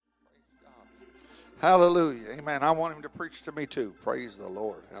Hallelujah. Amen. I want him to preach to me too. Praise the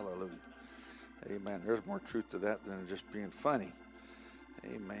Lord. Hallelujah. Amen. There's more truth to that than just being funny.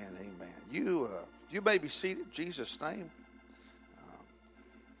 Amen. Amen. You may be seated in Jesus' name.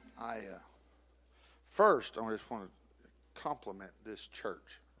 First, I just want to compliment this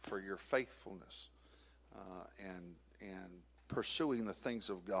church for your faithfulness and pursuing the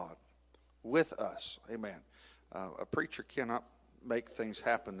things of God with us. Amen. A preacher cannot make things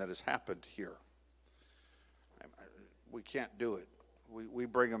happen that has happened here. We can't do it. We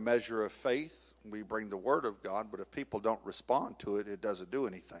bring a measure of faith. We bring the Word of God, but if people don't respond to it, it doesn't do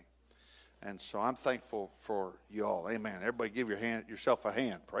anything. And so I'm thankful for you all. Amen. Everybody give yourself a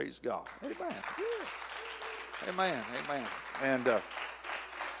hand. Praise God. Amen. Yeah. Amen. Amen.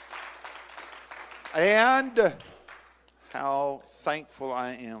 And how thankful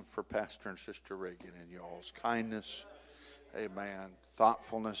I am for Pastor and Sister Reagan and y'all's kindness. Amen.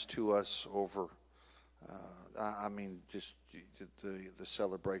 Thoughtfulness to us over just the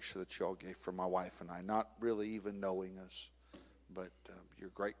celebration that y'all gave for my wife and I, not really even knowing us, but your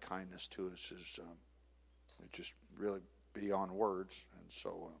great kindness to us is just really beyond words. And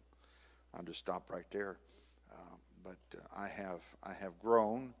so I'll just stop right there. But I have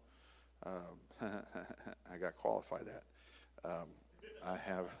grown. I got to qualify that. I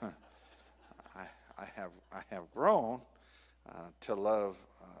have grown to love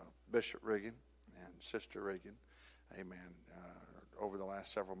Bishop Reagan and Sister Reagan, amen, over the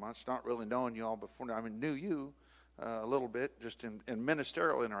last several months. Not really knowing you all before. Knew you a little bit just in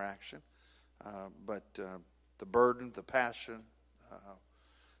ministerial interaction, but the burden, the passion,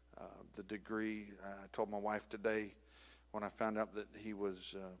 the degree. I told my wife today when I found out that he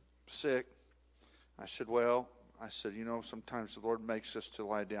was sick, I said, sometimes the Lord makes us to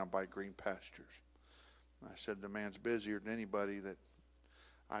lie down by green pastures. I said, the man's busier than anybody that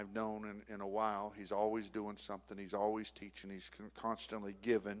I've known in a while. He's always doing something. He's always teaching. He's constantly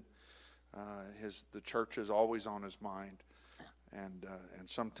giving. The church is always on his mind. And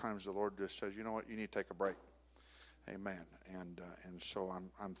sometimes the Lord just says, you know what, you need to take a break. Amen. And so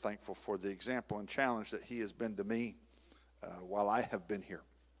I'm thankful for the example and challenge that he has been to me while I have been here.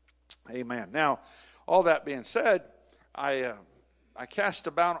 Amen. Now, all that being said, I cast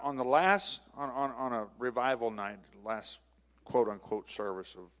about on the last, on a revival night, last quote-unquote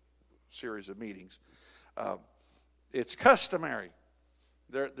service of series of meetings. It's customary.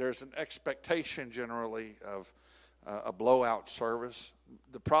 There's an expectation generally of a blowout service.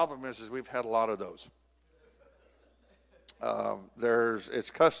 The problem is we've had a lot of those.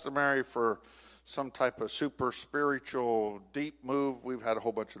 It's customary for some type of super spiritual deep move. We've had a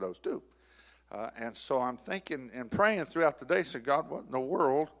whole bunch of those too. And so I'm thinking and praying throughout the day, saying, God, what in the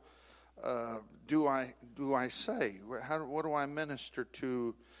world do I say? What do I minister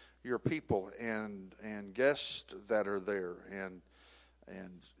to your people and guests that are there and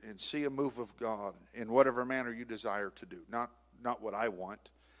see a move of God in whatever manner you desire to do, not what I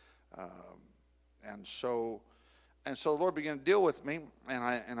want. And so the Lord began to deal with me, and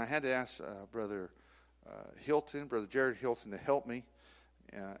I had to ask Brother Jared Hilton, to help me,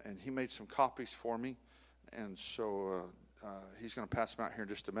 and he made some copies for me, and so he's going to pass them out here in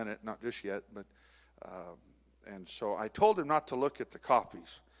just a minute, not just yet, but and so I told him not to look at the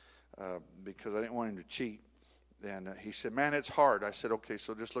copies because I didn't want him to cheat. And he said, man, it's hard. I said, okay,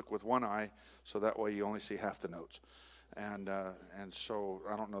 so just look with one eye, so that way you only see half the notes. And so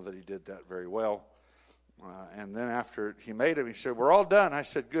I don't know that he did that very well. And then after he made them, he said, we're all done. I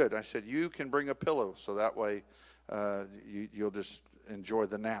said, good. I said, you can bring a pillow, so that way you'll just enjoy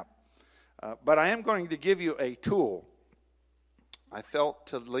the nap. But I am going to give you a tool. I felt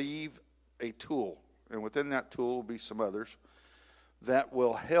to leave a tool, and within that tool will be some others, that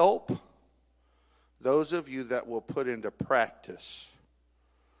will help those of you that will put into practice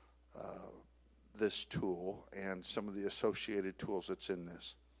this tool and some of the associated tools that's in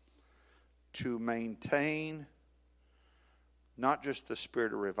this, to maintain not just the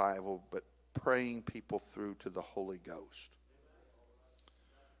spirit of revival, but praying people through to the Holy Ghost.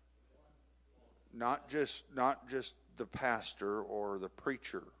 Not just the pastor or the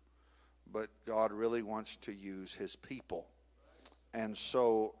preacher, but God really wants to use his people. And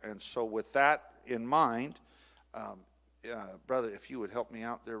so with that in mind, brother, if you would help me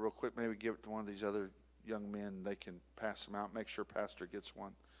out there real quick, maybe give it to one of these other young men. They can pass them out. Make sure pastor gets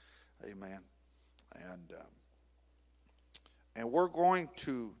one. Amen. And we're going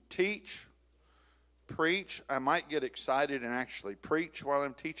to teach, preach. I might get excited and actually preach while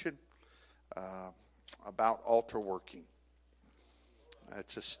I'm teaching about altar working.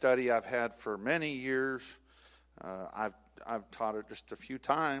 It's a study I've had for many years. I've taught it just a few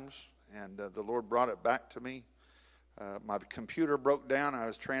times, and the Lord brought it back to me. My computer broke down. I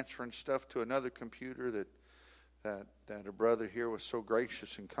was transferring stuff to another computer that a brother here was so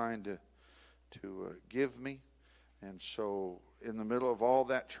gracious and kind to give me. And so in the middle of all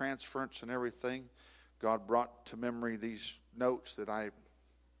that transference and everything, God brought to memory these notes that I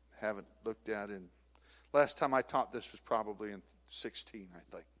haven't looked at in. Last time I taught this was probably in 16, I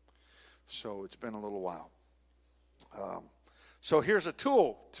think. So it's been a little while. So here's a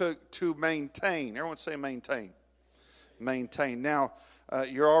tool to maintain. Everyone say maintain. Maintain. Now,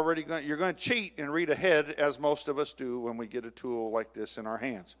 you're going to cheat and read ahead, as most of us do when we get a tool like this in our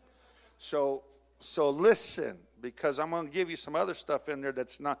hands. So listen, because I'm going to give you some other stuff in there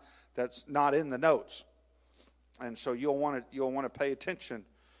that's not in the notes, and so you'll want to pay attention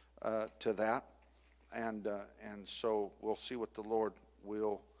to that, and so we'll see what the Lord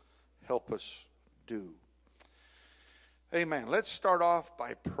will help us do. Amen. Let's start off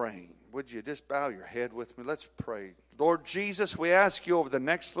by praying. Would you just bow your head with me? Let's pray. Lord Jesus, we ask you over the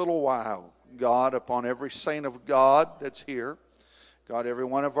next little while, God, upon every saint of God that's here, God, every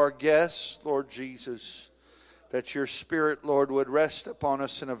one of our guests, Lord Jesus, that your Spirit, Lord, would rest upon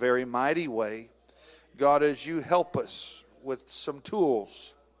us in a very mighty way. God, as you help us with some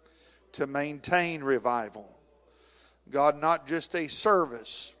tools to maintain revival. God, not just a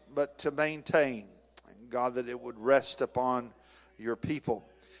service, but to maintain. God, that it would rest upon your people.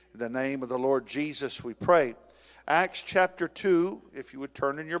 In the name of the Lord Jesus, we pray. Acts chapter 2, if you would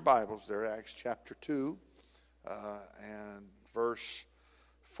turn in your Bibles there, Acts chapter 2 and verse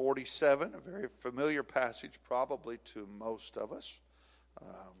 47, a very familiar passage probably to most of us.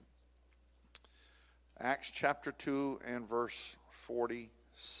 Acts chapter 2 and verse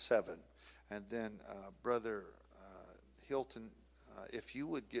 47. And then Brother Hilton, if you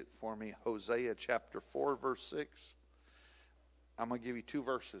would get for me Hosea chapter 4, verse 6. I'm going to give you two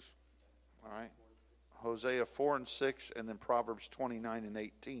verses. All right? Hosea 4 and 6, and then Proverbs 29 and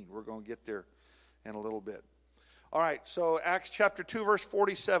 18. We're going to get there in a little bit. All right, so Acts chapter 2, verse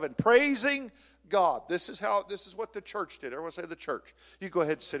 47. Praising God. This is what the church did. Everyone say the church. You go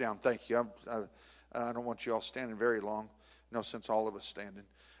ahead and sit down. Thank you. I don't want you all standing very long. No sense all of us standing.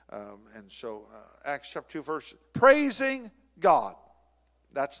 And so Acts chapter 2, verse. Praising God.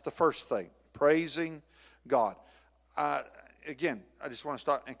 That's the first thing. Praising God. Again, I just want to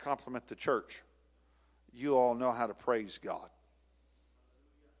stop and compliment the church. You all know how to praise God.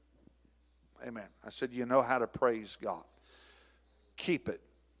 Amen. I said you know how to praise God. Keep it.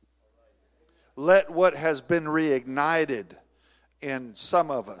 Let what has been reignited in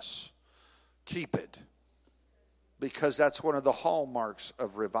some of us, keep it. Because that's one of the hallmarks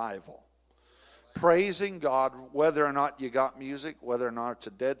of revival. Praising God, whether or not you got music, whether or not it's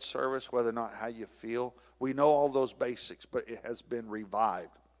a dead service, whether or not how you feel. We know all those basics, but it has been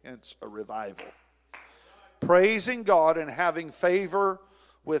revived. It's a revival. Praising God and having favor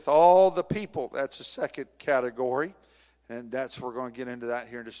with all the people. That's the second category. And we're going to get into that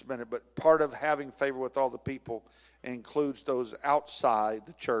here in just a minute. But part of having favor with all the people includes those outside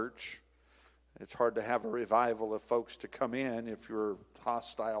the church. It's hard to have a revival of folks to come in if you're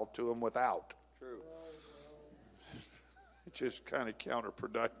hostile to them without. True. It's just kind of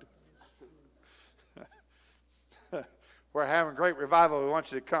counterproductive. We're having great revival. We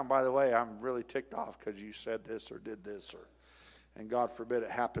want you to come. By the way, I'm really ticked off because you said this or did this. And God forbid it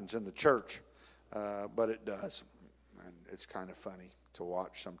happens in the church. But it does. And it's kind of funny to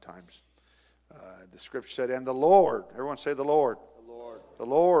watch sometimes. The scripture said, and the Lord, everyone say the Lord. The Lord. The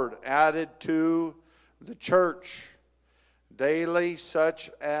Lord added to the church daily such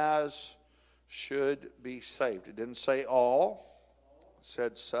as should be saved. It didn't say all. It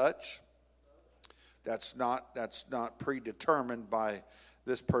said such. That's not predetermined by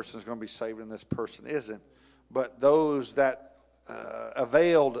this person is going to be saved and this person isn't. But those that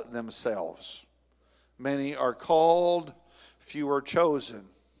availed themselves. Many are called, few are chosen.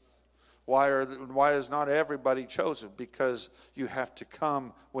 Why is not everybody chosen? Because you have to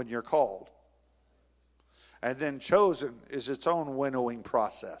come when you're called. And then chosen is its own winnowing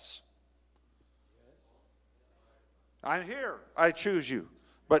process. I'm here. I choose you.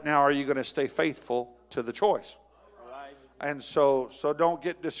 But now are you going to stay faithful to the choice? Right. And so don't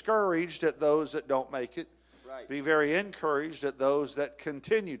get discouraged at those that don't make it. Right. Be very encouraged at those that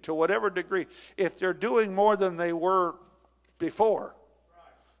continue to whatever degree. If they're doing more than they were before,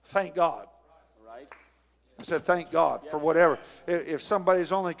 thank God. Right. I said thank God for whatever. If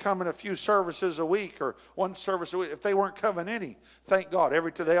somebody's only coming a few services a week or one service a week, if they weren't coming any, thank God.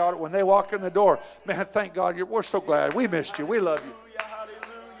 When they walk in the door, man, thank God. We're so glad. We missed you. We love you.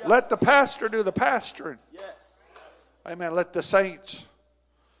 Let the pastor do the pastoring. Yes. Amen. Let the saints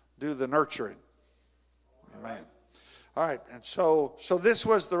do the nurturing. Amen. All right, and so this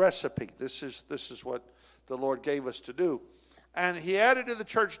was the recipe. This is what the Lord gave us to do. And he added to the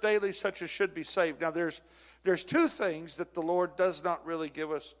church daily such as should be saved. Now there's two things that the Lord does not really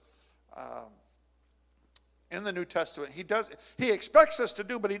give us in the New Testament. He expects us to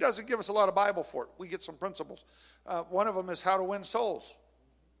do, but he doesn't give us a lot of Bible for it. We get some principles. One of them is how to win souls.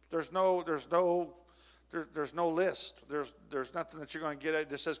 There's no list. There's nothing that you're going to get. It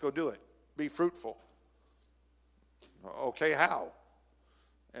just says go do it. Be fruitful. Okay, how?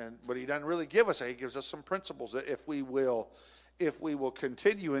 But he doesn't really give us that. He gives us some principles that if we will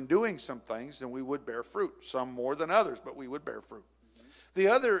continue in doing some things, then we would bear fruit. Some more than others, but we would bear fruit. The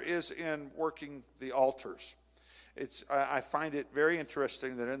other is in working the altars. I find it very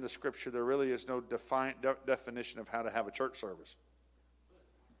interesting that in the Scripture there really is no definition of how to have a church service.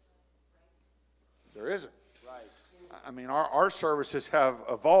 There isn't. Right. I mean, our services have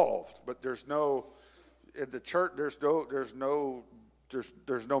evolved, but there's no in the church. There's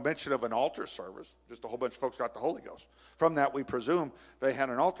no mention of an altar service. Just a whole bunch of folks got the Holy Ghost. From that, we presume they had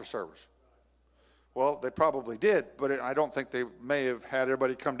an altar service. Well, they probably did, but I don't think they may have had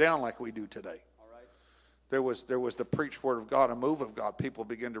everybody come down like we do today. All right. There was the preached word of God, a move of God. People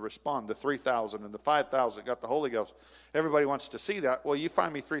begin to respond. The 3,000 and the 5,000 got the Holy Ghost. Everybody wants to see that. Well, you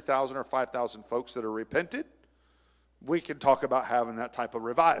find me 3,000 or 5,000 folks that are repented, we can talk about having that type of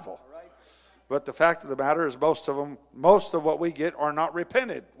revival. But the fact of the matter is most of what we get are not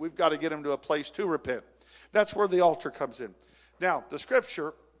repented. We've got to get them to a place to repent. That's where the altar comes in. Now, the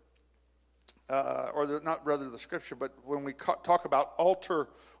Scripture, the Scripture, but when we talk about altar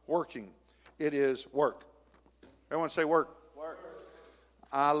working, it is work. Everyone say work. Work.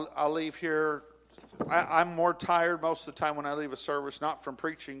 I'll leave here. I'm more tired most of the time when I leave a service, not from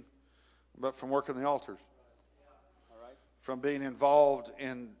preaching, but from working the altars. From being involved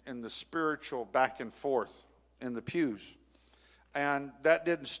in the spiritual back and forth in the pews. And that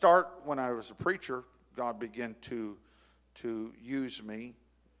didn't start when I was a preacher. God began to use me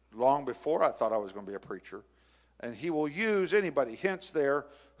long before I thought I was going to be a preacher. And he will use anybody, hence there,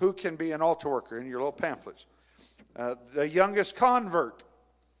 who can be an altar worker in your little pamphlets. The youngest convert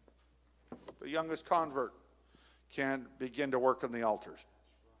can begin to work on the altars.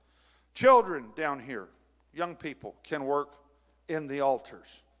 Children down here, young people can work in the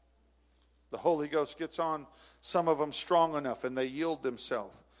altars. The Holy Ghost gets on some of them strong enough and they yield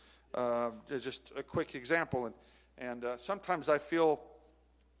themselves. Just a quick example. And sometimes I feel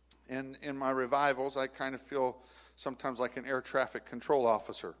in my revivals, I kind of feel sometimes like an air traffic control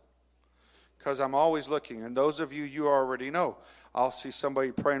officer. Because I'm always looking. And those of you already know. I'll see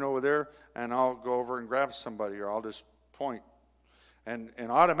somebody praying over there and I'll go over and grab somebody or I'll just point. And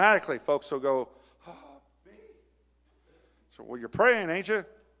automatically folks will go, so, well, you're praying, ain't you?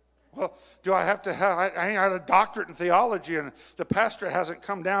 Well, do I have to have, I ain't had a doctorate in theology and the pastor hasn't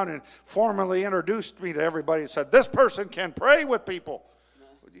come down and formally introduced me to everybody and said, this person can pray with people. No.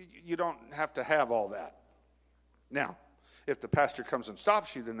 You don't have to have all that. Now, if the pastor comes and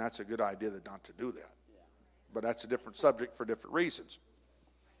stops you, then that's a good idea not to do that. Yeah. But that's a different subject for different reasons.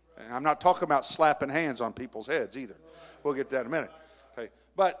 And I'm not talking about slapping hands on people's heads either. We'll get to that in a minute. Okay.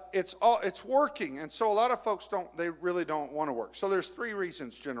 But it's working, and so a lot of folks really don't want to work. So there's three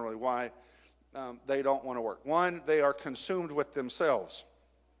reasons generally why they don't want to work. One, they are consumed with themselves.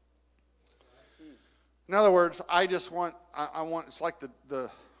 In other words, I want it's like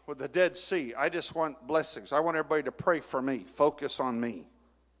with the Dead Sea. I just want blessings. I want everybody to pray for me, focus on me.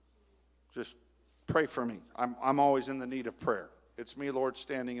 Just pray for me. I'm always in the need of prayer. It's me, Lord,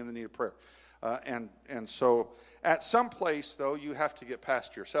 standing in the need of prayer. And so at some place, though, you have to get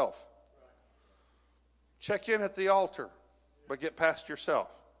past yourself. Check in at the altar, but get past yourself.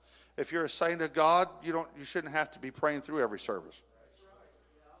 If you're a saint of God, you shouldn't have to be praying through every service.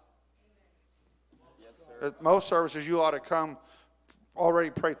 At most services, you ought to come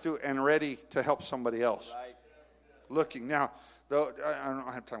already prayed through and ready to help somebody else. Looking. Now, though, I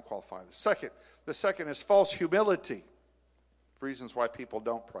don't have time to qualify this. The second is false humility. Reasons why people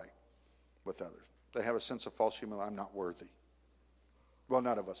don't pray with others. They have a sense of false humility. I'm not worthy. Well,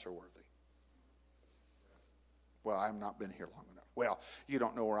 none of us are worthy. Well, I've not been here long enough. Well, you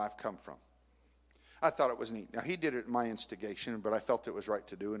don't know where I've come from. I thought it was neat. Now, he did it at my instigation, but I felt it was right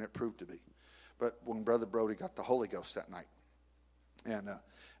to do, and it proved to be. But when Brother Brody got the Holy Ghost that night, and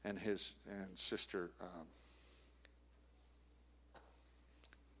Sister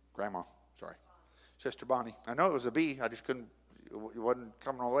Sister Bonnie. I know it was a B. I just couldn't. It wasn't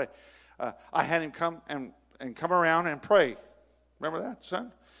coming all the way. I had him come and come around and pray. Remember that,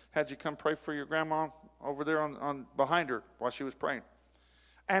 son? Had you come pray for your grandma over there on behind her while she was praying.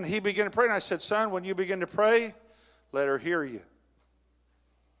 And he began to pray. And I said, son, when you begin to pray, let her hear you.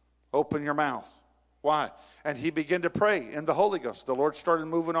 Open your mouth. Why? And he began to pray in the Holy Ghost. The Lord started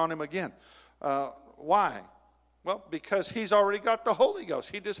moving on him again. Why? Well, because he's already got the Holy Ghost.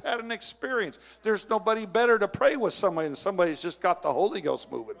 He just had an experience. There's nobody better to pray with somebody than somebody who's just got the Holy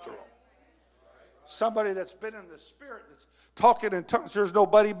Ghost moving through them. Somebody that's been in the Spirit, that's talking in tongues. There's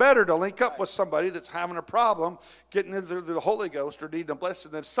nobody better to link up with somebody that's having a problem getting into the Holy Ghost or needing a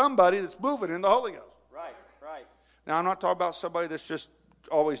blessing than somebody that's moving in the Holy Ghost. Right, right. Now, I'm not talking about somebody that's just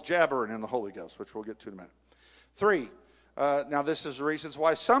always jabbering in the Holy Ghost, which we'll get to in a minute. 3, now this is the reasons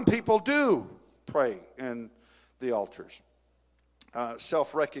why some people do pray in the altars.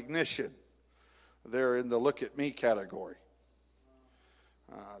 Self-recognition. They're in the look at me category.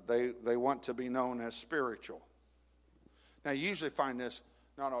 They want to be known as spiritual. Now, you usually find this,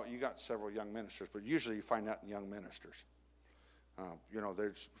 you got several young ministers, but usually you find that in young ministers.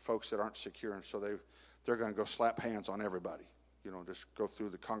 There's folks that aren't secure, and so they're going to go slap hands on everybody. Just go through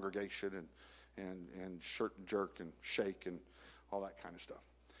the congregation and shirt and jerk and shake and all that kind of stuff.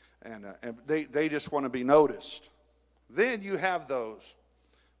 And they just want to be noticed. Then you have those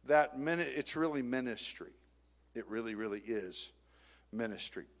that it's really ministry. It really, really is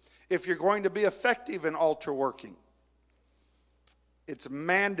ministry. If you're going to be effective in altar working, it's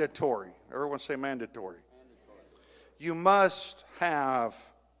mandatory. Everyone say mandatory. You must have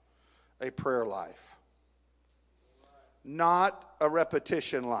a prayer life, not a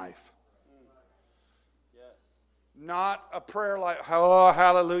repetition life. Not a prayer life. Oh,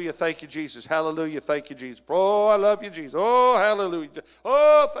 hallelujah, thank you, Jesus. Hallelujah, thank you, Jesus. Oh, I love you, Jesus. Oh, hallelujah.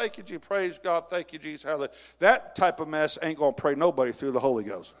 Oh, thank you, Jesus. Praise God, thank you, Jesus. Hallelujah. That type of mess ain't going to pray nobody through the Holy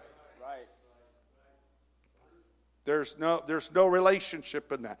Ghost. Right. There's no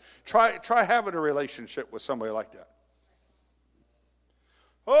relationship in that. Try having a relationship with somebody like that.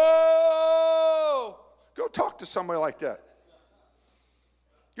 Oh, go talk to somebody like that.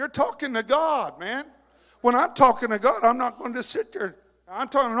 You're talking to God, man. When I'm talking to God, I'm not going to sit there. I'm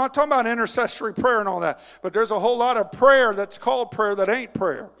not talking about intercessory prayer and all that. But there's a whole lot of prayer that's called prayer that ain't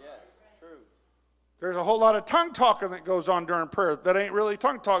prayer. Yes, true. There's a whole lot of tongue talking that goes on during prayer that ain't really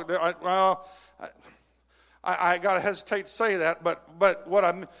tongue talking. I got to hesitate to say that, but what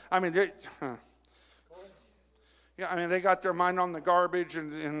they got their mind on the garbage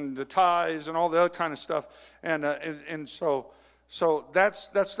and the tithes and all the other kind of stuff, and so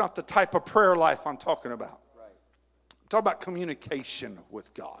that's not the type of prayer life I'm talking about. Right. I'm talking about communication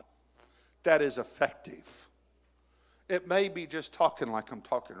with God that is effective. It may be just talking like I'm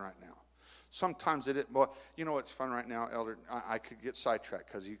talking right now. Sometimes it. Well, you know what's fun right now, Elder? I could get sidetracked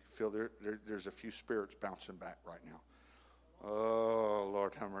because you feel there's a few spirits bouncing back right now. Oh,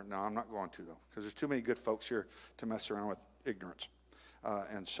 Lord, no, I'm not going to, though, because there's too many good folks here to mess around with ignorance.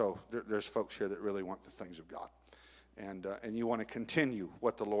 And so there's folks here that really want the things of God. And you want to continue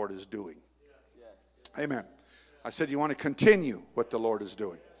what the Lord is doing. Yes. Amen. I said you want to continue what the Lord is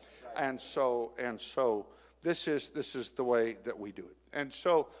doing. And so this is the way that we do it. And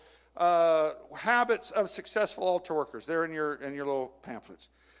so habits of successful altar workers, they're in your little pamphlets.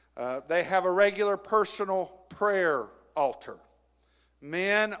 They have a regular personal prayer altar.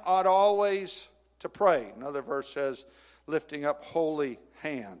 Men ought always to pray. Another verse says, lifting up holy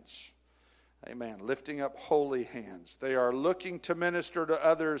hands. Amen. Lifting up holy hands. They are looking to minister to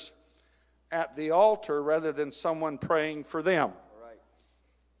others at the altar rather than someone praying for them. Right.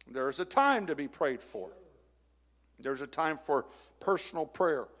 There's a time to be prayed for. There's a time for personal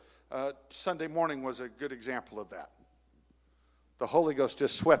prayer. Sunday morning was a good example of that. The Holy Ghost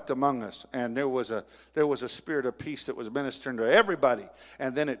just swept among us, and there was a spirit of peace that was ministering to everybody,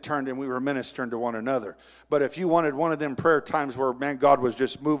 and then it turned and we were ministering to one another. But if you wanted one of them prayer times where, man, God was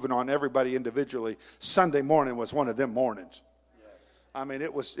just moving on everybody individually, Sunday morning was one of them mornings. I mean,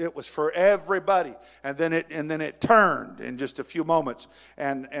 it was for everybody, and then it turned in just a few moments,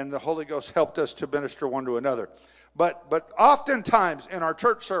 and the Holy Ghost helped us to minister one to another. But oftentimes in our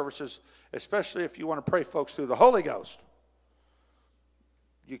church services, especially if you want to pray folks through the Holy Ghost,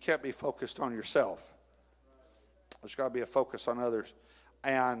 you can't be focused on yourself. There's got to be a focus on others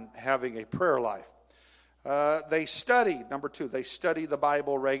and having a prayer life. They study, number 2, they study the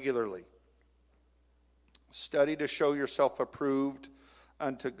Bible regularly. Study to show yourself approved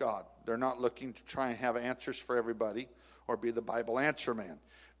unto God. They're not looking to try and have answers for everybody or be the Bible answer man.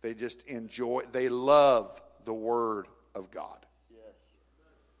 They just they love the Word of God. Yes.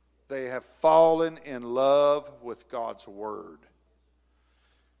 They have fallen in love with God's Word.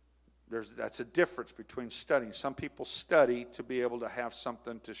 That's a difference between studying. Some people study to be able to have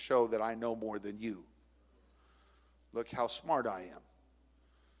something to show that I know more than you. Look how smart I am.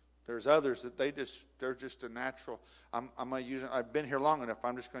 There's others that they're just a natural. I'm going to use it. I've been here long enough.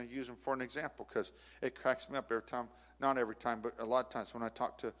 I'm just going to use them for an example because it cracks me up every time. Not every time, but a lot of times when I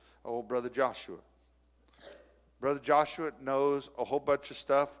talk to old Brother Joshua. Brother Joshua knows a whole bunch of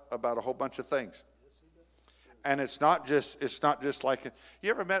stuff about a whole bunch of things. And it's not just like, you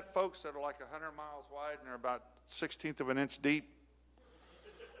ever met folks that are like 100 miles wide and they're about 1/16 of an inch deep?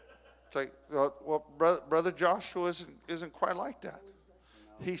 Okay, well, Brother Joshua isn't quite like that.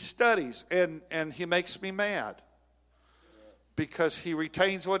 He studies, and he makes me mad because he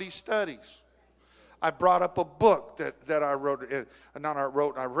retains what he studies. I brought up a book that I wrote,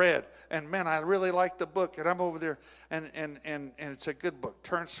 I read, and man, I really liked the book, and I'm over there, and it's a good book.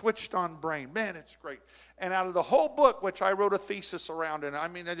 Switched On Brain, man, it's great. And out of the whole book, which I wrote a thesis around, and I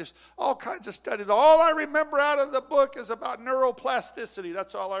mean, I just all kinds of studies. All I remember out of the book is about neuroplasticity.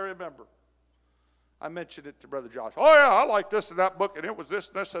 That's all I remember. I mentioned it to Brother Josh. Oh, yeah, I like this and that book, and it was this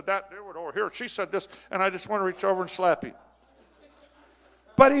and this and that. It was over here. She said this, and I just want to reach over and slap him.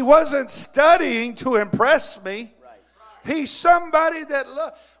 But he wasn't studying to impress me. He's somebody that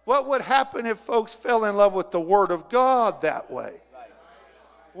what would happen if folks fell in love with the Word of God that way?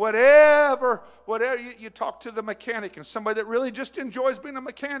 Whatever you talk to the mechanic and somebody that really just enjoys being a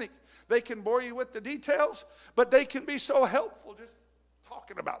mechanic. They can bore you with the details, but they can be so helpful just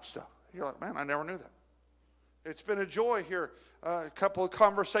talking about stuff. You're like, man, I never knew that. It's been a joy here. A couple of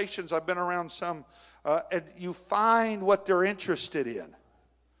conversations. I've been around some. And you find what they're interested in.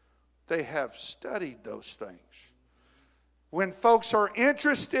 They have studied those things. When folks are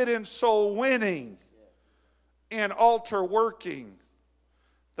interested in soul winning, in altar working,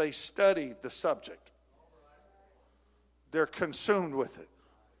 they study the subject. They're consumed with it.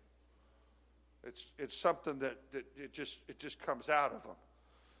 It's something that it just comes out of them.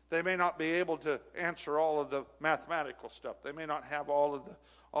 They may not be able to answer all of the mathematical stuff. They may not have all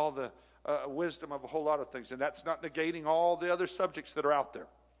the wisdom of a whole lot of things, and that's not negating all the other subjects that are out there.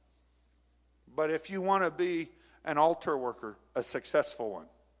 But if you want to be an altar worker, a successful one,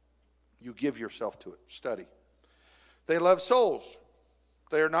 you give yourself to it. Study. They love souls.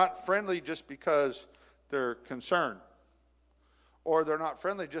 They are not friendly just because they're concerned, or they're not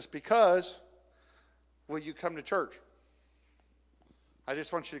friendly just because, will you come to church? I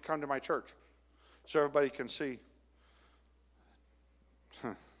just want you to come to my church so everybody can see.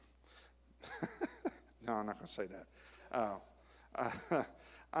 No, I'm not going to say that.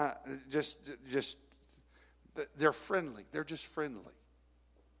 Just they're friendly. They're just friendly.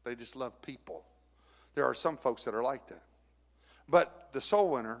 They just love people. There are some folks that are like that. But the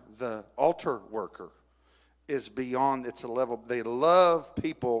soul winner, the altar worker, is beyond. It's a level. They love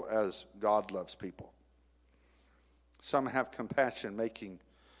people as God loves people. Some have compassion, making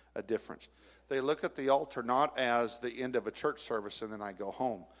a difference. They look at the altar not as the end of a church service and then I go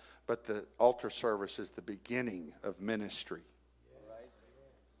home, but the altar service is the beginning of ministry.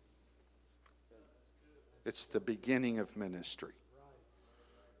 It's the beginning of ministry.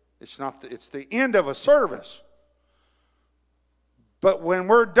 It's the end of a service. But when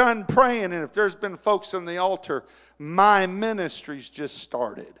we're done praying, and if there's been folks in the altar, my ministry's just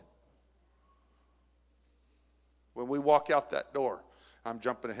started. When we walk out that door, I'm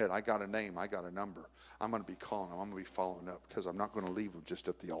jumping ahead. I got a name. I got a number. I'm going to be calling them. I'm going to be following up because I'm not going to leave them just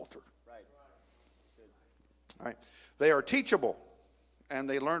at the altar. Right. All right. They are teachable, and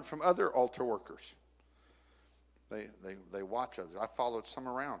they learn from other altar workers. They watch others. I followed some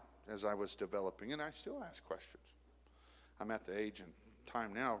around as I was developing, and I still ask questions. I'm at the age and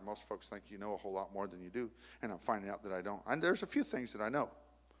time now, most folks think you know a whole lot more than you do, and I'm finding out that I don't. There's a few things that I know.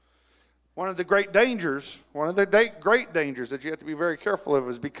 One of the great dangers that you have to be very careful of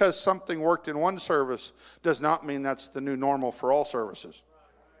is because something worked in one service does not mean that's the new normal for all services.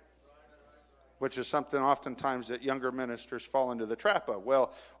 Which is something oftentimes that younger ministers fall into the trap of.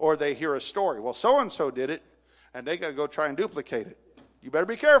 Well, or they hear a story. Well, so-and-so did it, and they got to go try and duplicate it. You better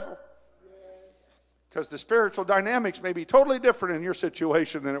be careful. Because the spiritual dynamics may be totally different in your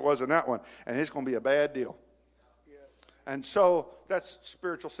situation than it was in that one, and it's going to be a bad deal. And so that's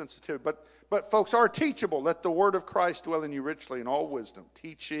spiritual sensitivity. But folks are teachable. Let the word of Christ dwell in you richly in all wisdom.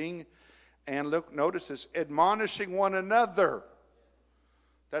 Teaching, and look, notice this, admonishing one another.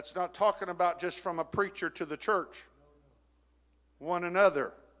 That's not talking about just from a preacher to the church. One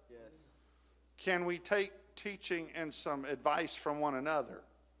another. Can we take teaching and some advice from one another?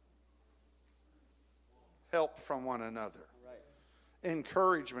 Help from one another.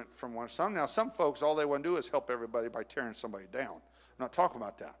 Encouragement from one. Some folks, all they want to do is help everybody by tearing somebody down. I'm not talking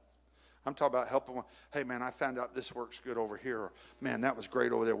about that. I'm talking about helping one. Hey, man, I found out this works good over here. Or, man, that was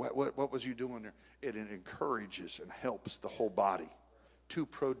great over there. What was you doing there? It encourages and helps the whole body to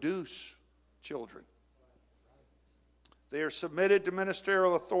produce children. They are submitted to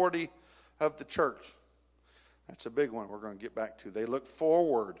ministerial authority of the church. That's a big one we're going to get back to. They look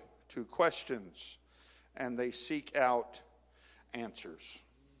forward to questions and they seek out answers.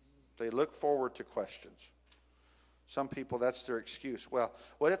 They look forward to questions. Some people, that's their excuse. Well,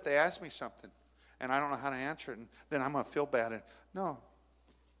 what if they ask me something and I don't know how to answer it, and then I'm going to feel bad? And no.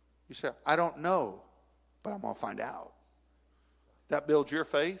 You say, I don't know, but I'm going to find out. That builds your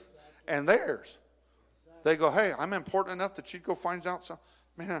faith and theirs. They go, hey, I'm important enough that you'd go find out something.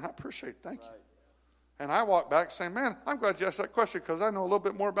 Man, I appreciate it. Thank you. And I walk back saying, man, I'm glad you asked that question because I know a little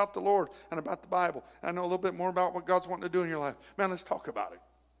bit more about the Lord and about the Bible. I know a little bit more about what God's wanting to do in your life. Man, let's talk about it.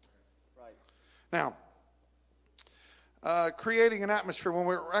 Right. Now, creating an atmosphere when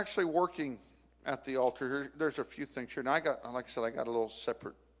we're actually working at the altar, there's a few things here. Now, like I said, I got a little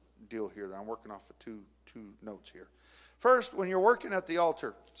separate deal here that I'm working off of two notes here. First, when you're working at the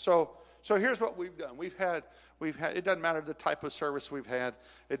altar, so here's what we've done. We've had. It doesn't matter the type of service we've had.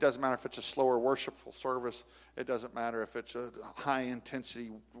 It doesn't matter if it's a slower, worshipful service. It doesn't matter if it's a high intensity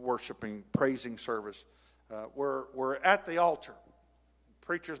worshiping, praising service. We're at the altar.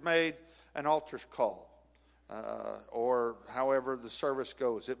 Preacher's made, an altar's called, or however the service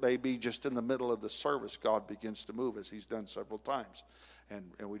goes. It may be just in the middle of the service, God begins to move, as He's done several times,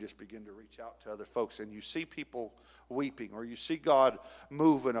 and we just begin to reach out to other folks, and you see people weeping, or you see God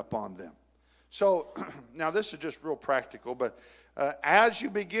moving upon them. So, now this is just real practical, but as you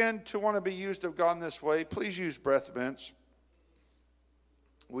begin to want to be used of God in this way, please use breath mints.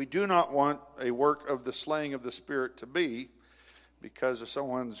 We do not want a work of the slaying of the Spirit to be because of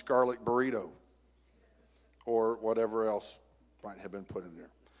someone's garlic burrito or whatever else might have been put in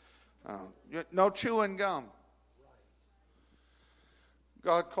there. No chewing gum.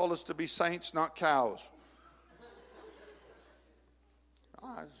 God called us to be saints, not cows.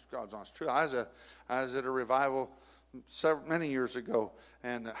 God's honest truth. I was at a revival many years ago,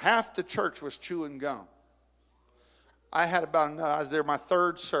 and half the church was chewing gum. I had about enough. I was there my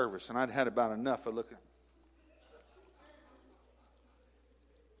third service, and I'd had about enough of looking.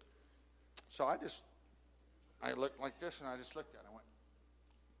 So I looked like this, and I just looked at it. I went.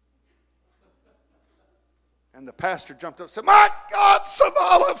 And the pastor jumped up and said, "My God,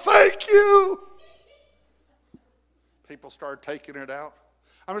 Savala, thank you." People started taking it out.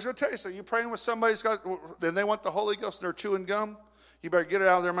 I'm just going to tell you something. You're praying with somebody then they want the Holy Ghost and they're chewing gum. You better get it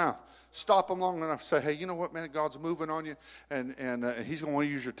out of their mouth. Stop them long enough. Say, hey, you know what, man? God's moving on you, and He's going to want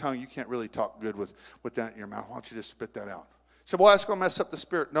to use your tongue. You can't really talk good with that in your mouth. Why don't you just spit that out? So, well, that's going to mess up the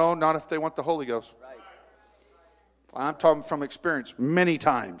Spirit. No, not if they want the Holy Ghost. Right. I'm talking from experience many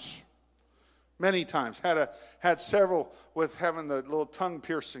times. Many times. Had several with having the little tongue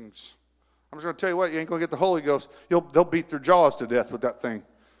piercings. I'm just going to tell you what, you ain't going to get the Holy Ghost. They'll beat their jaws to death with that thing.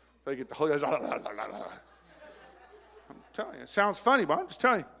 They get the Holy Ghost. I'm telling you, it sounds funny, but I'm just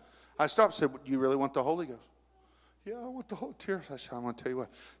telling you. I stopped and said, do you really want the Holy Ghost? Yeah, I want the Holy Ghost. I said, I'm going to tell you what.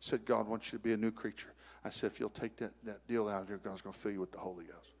 I said, God wants you to be a new creature. I said, if you'll take that deal out of there, God's going to fill you with the Holy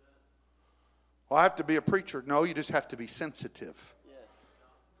Ghost. Well, I have to be a preacher. No, you just have to be sensitive.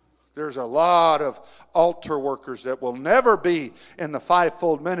 There's a lot of altar workers that will never be in the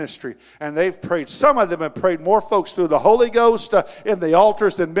fivefold ministry. And they've prayed. Some of them have prayed more folks through the Holy Ghost in the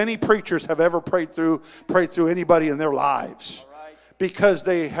altars than many preachers have ever prayed through anybody in their lives. Right. Because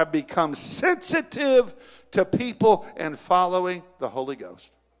they have become sensitive to people and following the Holy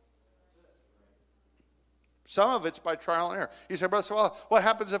Ghost. Some of it's by trial and error. You say, Brother, well, what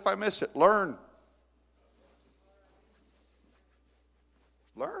happens if I miss it? Learn.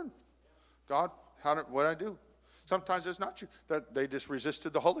 God, what I do? Sometimes it's not you. That they just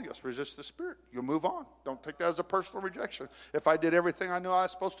resisted the Holy Ghost, resist the Spirit. You'll move on. Don't take that as a personal rejection. If I did everything I knew I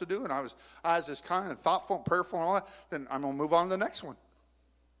was supposed to do, and I was as kind and thoughtful and prayerful and all that, then I'm going to move on to the next one.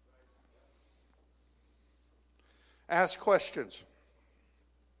 Ask questions.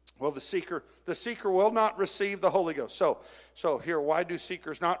 Well, the seeker will not receive the Holy Ghost. So here, why do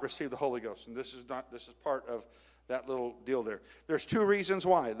seekers not receive the Holy Ghost? And this is part of that little deal there. There's two reasons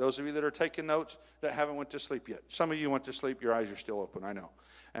why. Those of you that are taking notes that haven't went to sleep yet. Some of you went to sleep, your eyes are still open, I know.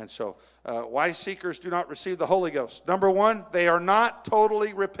 And so, why seekers do not receive the Holy Ghost. Number one, they are not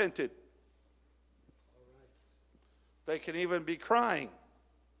totally repented. They can even be crying.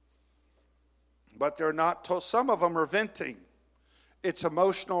 But they're not, some of them are venting. It's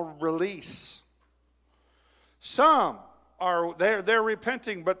emotional release. Some are they're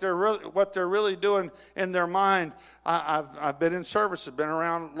repenting, but what they're really doing in their mind. I've been in services, been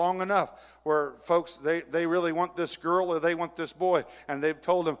around long enough where folks they really want this girl or they want this boy, and they've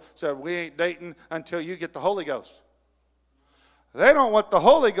told them, said, we ain't dating until you get the Holy Ghost. They don't want the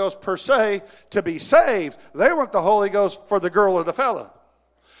Holy Ghost per se to be saved. They want the Holy Ghost for the girl or the fella.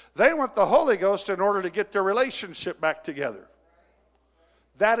 They want the Holy Ghost in order to get their relationship back together.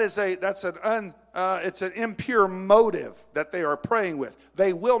 It's an impure motive that they are praying with.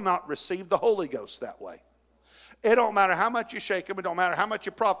 They will not receive the Holy Ghost that way. It don't matter how much you shake them. It don't matter how much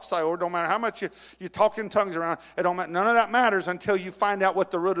you prophesy, or it don't matter how much you talk in tongues around. It don't matter. None of that matters until you find out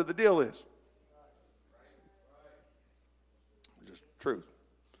what the root of the deal is. Just truth.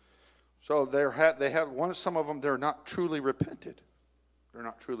 So some of them, they're not truly repented. They're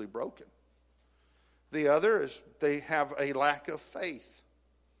not truly broken. The other is they have a lack of faith.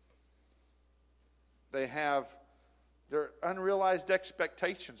 They have their unrealized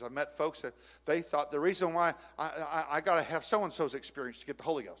expectations. I've met folks that they thought the reason why I got to have so-and-so's experience to get the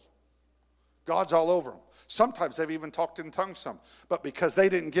Holy Ghost. God's all over them. Sometimes they've even talked in tongues some. But because they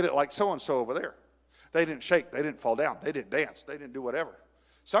didn't get it like so-and-so over there. They didn't shake. They didn't fall down. They didn't dance. They didn't do whatever.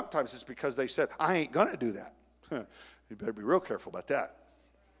 Sometimes it's because they said, I ain't going to do that. You better be real careful about that.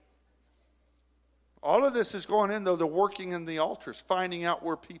 All of this is going in, though, the working in the altars, finding out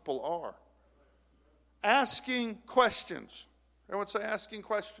where people are. Asking questions. Everyone say asking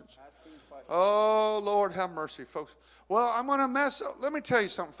questions. Oh, Lord, have mercy, folks. Well, I'm going to mess up. Let me tell you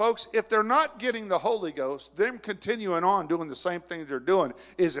something, folks. If they're not getting the Holy Ghost, them continuing on doing the same thing they're doing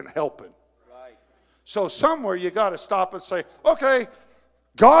isn't helping. Right. So somewhere you got to stop and say, okay,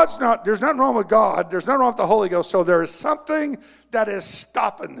 there's nothing wrong with God. There's nothing wrong with the Holy Ghost. So there is something that is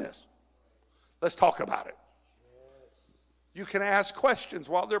stopping this. Let's talk about it. You can ask questions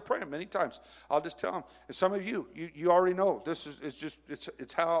while they're praying. Many times, I'll just tell them. And some of you already know this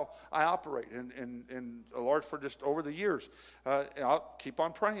it's how I operate. And a large part just over the years, I'll keep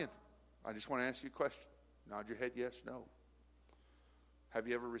on praying. I just want to ask you a question. Nod your head, yes, no. Have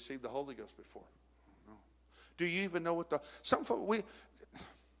you ever received the Holy Ghost before? No. Do you even know what some folks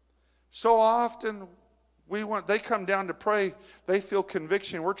so often they come down to pray. They feel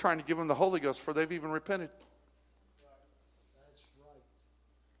conviction. We're trying to give them the Holy Ghost before they've even repented.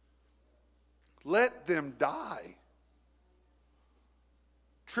 Let them die.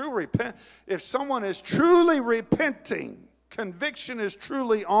 If someone is truly repenting, conviction is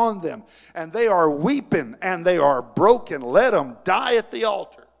truly on them, and they are weeping and they are broken, let them die at the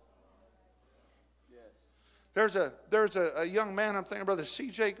altar. There's a young man, I'm thinking, Brother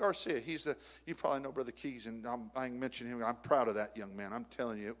C.J. Garcia. You probably know Brother Keys, and I can mention him. I'm proud of that young man. I'm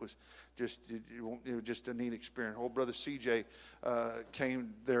telling you, it was just a neat experience. Old Brother C.J.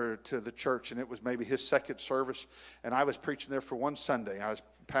 Came there to the church, and it was maybe his second service, and I was preaching there for one Sunday. I was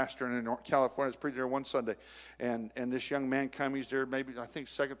pastoring in California. I was preaching there one Sunday, and this young man came. He's there maybe, I think,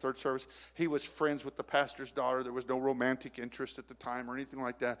 second, third service. He was friends with the pastor's daughter. There was no romantic interest at the time or anything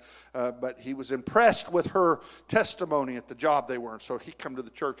like that, but he was impressed with her testimony at the job they were in. So he come to the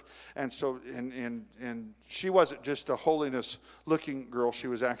church, and so and she wasn't just a holiness-looking girl. She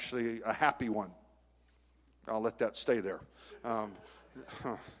was actually a happy one. I'll let that stay there.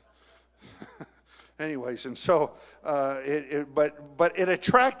 Anyways, and so but it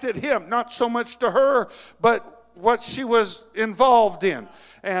attracted him, not so much to her, but what she was involved in,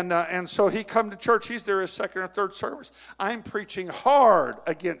 and so he come to church. He's there his second or third service. I'm preaching hard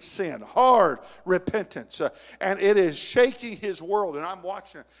against sin, hard repentance, and it is shaking his world. And I'm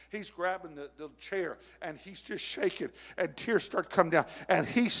watching it. He's grabbing the chair and he's just shaking, and tears start coming down. And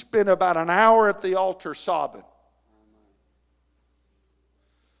he spent about an hour at the altar sobbing.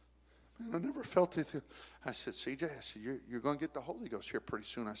 I never felt it. I said, CJ, you're going to get the Holy Ghost here pretty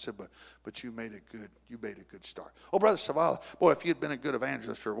soon. I said, but you made a good start. Oh, Brother Savala, boy, if you'd been a good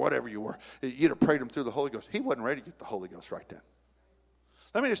evangelist or whatever you were, you'd have prayed him through the Holy Ghost. He wasn't ready to get the Holy Ghost right then.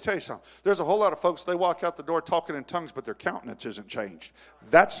 Let me just tell you something. There's a whole lot of folks, they walk out the door talking in tongues, but their countenance isn't changed.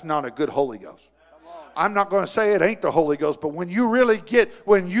 That's not a good Holy Ghost. I'm not going to say it ain't the Holy Ghost, but when you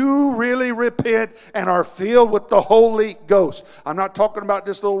really repent and are filled with the Holy Ghost. I'm not talking about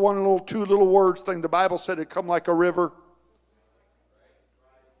this two little words thing. The Bible said it come like a river.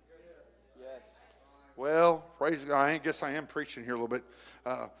 Yes. Well, praise God. I guess I am preaching here a little bit.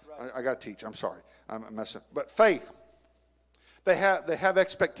 I got to teach. I'm sorry. I'm messing. But faith. They have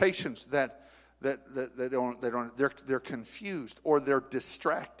expectations that they're confused or they're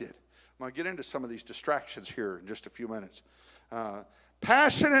distracted. I'm going to get into some of these distractions here in just a few minutes.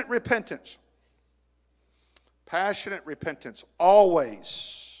 Passionate repentance. Passionate repentance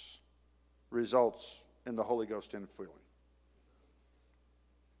always results in the Holy Ghost infilling.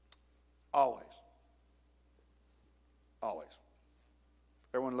 Always. Always.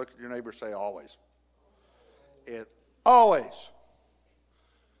 Everyone look at your neighbor and say always. It always.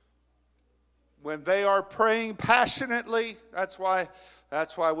 When they are praying passionately, that's why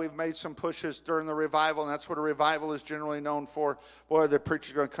we've made some pushes during the revival, and that's what a revival is generally known for. Boy, the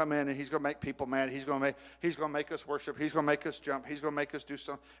preacher's going to come in and he's going to make people mad. He's going to make us worship. He's going to make us jump. He's going to make us do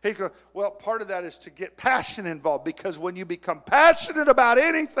something. Well, part of that is to get passion involved, because when you become passionate about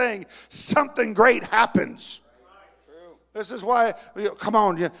anything, something great happens. This is why, come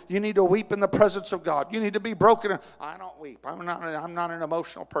on, you need to weep in the presence of God. You need to be broken. I don't weep. I'm not an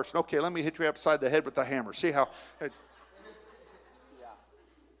emotional person. Okay, let me hit you upside the head with the hammer. See how...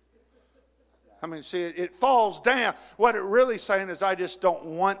 I mean, see, it falls down. What it really saying is, I just don't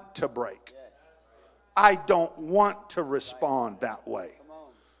want to break. I don't want to respond that way.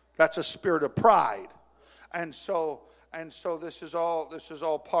 That's a spirit of pride. And so this is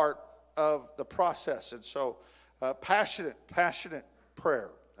all part of the process. And so passionate prayer,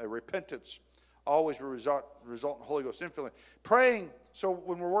 a repentance, always will result in the Holy Ghost infilling. Praying, so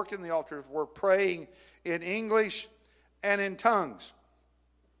when we're working the altars, we're praying in English and in tongues.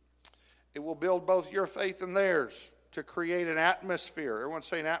 It will build both your faith and theirs to create an atmosphere. Everyone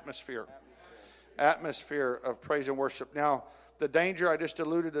say an atmosphere. Atmosphere of praise and worship. Now, the danger, I just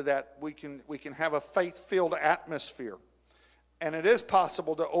alluded to that, we can have a faith-filled atmosphere. And it is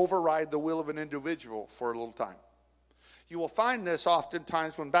possible to override the will of an individual for a little time. You will find this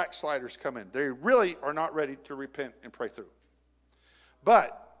oftentimes when backsliders come in. They really are not ready to repent and pray through.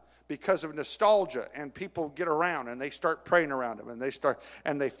 But because of nostalgia, and people get around and they start praying around them, and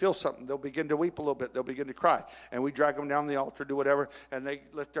they feel something, they'll begin to weep a little bit, they'll begin to cry, and we drag them down the altar, do whatever, and they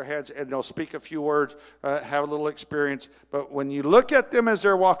lift their hands and they'll speak a few words, have a little experience. But when you look at them as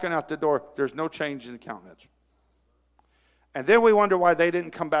they're walking out the door, there's no change in the countenance. And then we wonder why they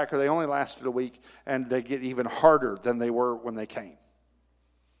didn't come back, or they only lasted a week, and they get even harder than they were when they came.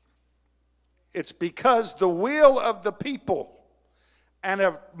 It's because the will of the people and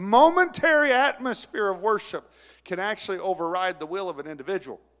a momentary atmosphere of worship can actually override the will of an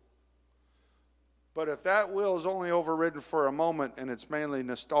individual. But if that will is only overridden for a moment, and it's mainly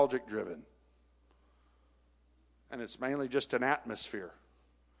nostalgic driven, and it's mainly just an atmosphere,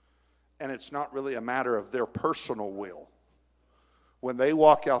 and it's not really a matter of their personal will, when they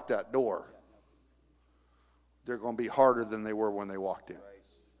walk out that door, they're going to be harder than they were when they walked in.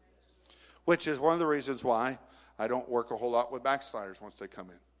 Which is one of the reasons why I don't work a whole lot with backsliders once they come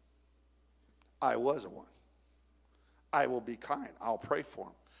in. I was one. I will be kind. I'll pray for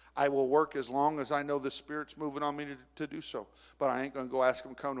them. I will work as long as I know the Spirit's moving on me to do so. But I ain't going to go ask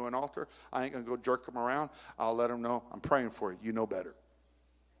them to come to an altar. I ain't going to go jerk them around. I'll let them know, I'm praying for you. You know better.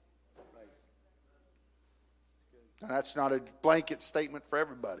 Now, that's not a blanket statement for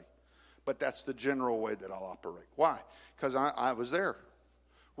everybody. But that's the general way that I'll operate. Why? Because I was there.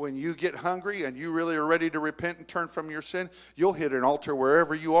 When you get hungry and you really are ready to repent and turn from your sin, you'll hit an altar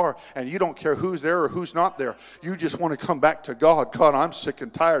wherever you are, and you don't care who's there or who's not there. You just want to come back to God. God, I'm sick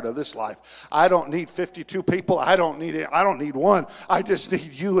and tired of this life. I don't need 52 people. I don't need one. I just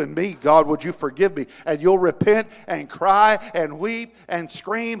need you and me. God, would you forgive me? And you'll repent and cry and weep and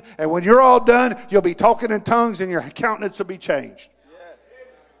scream, and when you're all done, you'll be talking in tongues and your countenance will be changed.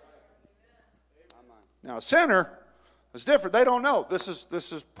 Now, a sinner, it's different. They don't know. This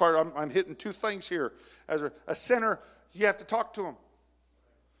is part. I'm hitting two things here. As a sinner, you have to talk to them.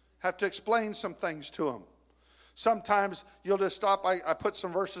 Have to explain some things to them. Sometimes you'll just stop. I put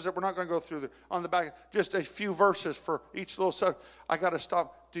some verses that we're not going to go through on the back. Just a few verses for each little subject. I got to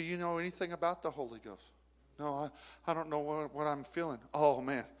stop. Do you know anything about the Holy Ghost? No, I don't know what I'm feeling. Oh,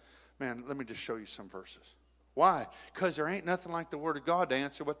 man, let me just show you some verses. Why? Because there ain't nothing like the Word of God to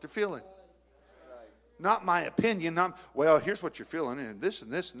answer what they're feeling. Not my opinion. Well, here's what you're feeling, and this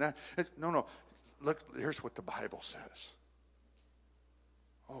and this and that. No. Look, here's what the Bible says.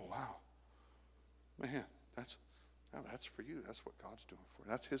 Oh, wow. Man, that's for you. That's what God's doing for you.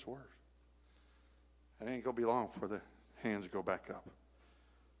 That's His Word. It ain't going to be long before the hands go back up.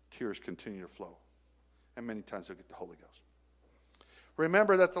 Tears continue to flow. And many times they'll get the Holy Ghost.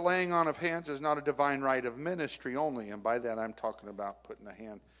 Remember that the laying on of hands is not a divine right of ministry only. And by that I'm talking about putting a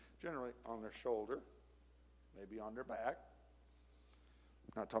hand generally on their shoulder. Maybe on their back.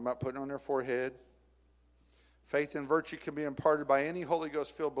 I'm not talking about putting on their forehead. Faith and virtue can be imparted by any Holy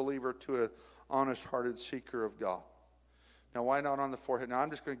Ghost-filled believer to an honest-hearted seeker of God. Now, why not on the forehead? Now,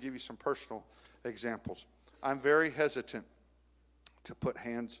 I'm just going to give you some personal examples. I'm very hesitant to put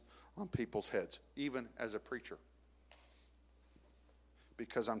hands on people's heads, even as a preacher,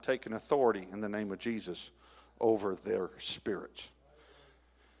 because I'm taking authority in the name of Jesus over their spirits.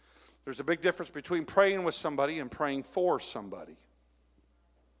 There's a big difference between praying with somebody and praying for somebody.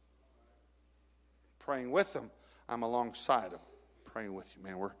 Praying with them, I'm alongside them. Praying with you,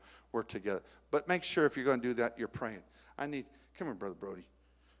 man. we're together. But make sure if you're going to do that, you're praying. Come here, Brother Brody.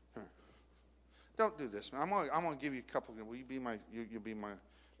 Here. Don't do this, man. I'm going to give you a couple. Will you be you'll be my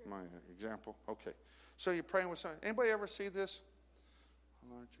example? Okay. So you're praying with someone. Anybody ever see this?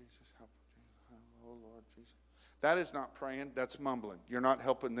 Oh, Lord Jesus, help me. Oh, Lord Jesus. That is not praying. That's mumbling. You're not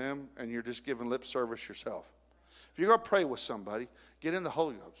helping them, and you're just giving lip service yourself. If you're going to pray with somebody, get in the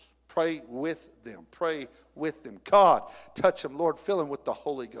Holy Ghost. Pray with them. Pray with them. God, touch them. Lord, fill them with the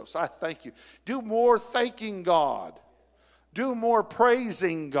Holy Ghost. I thank you. Do more thanking God. Do more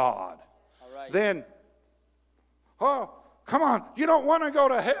praising God. All right. Then, oh, come on. You don't want to go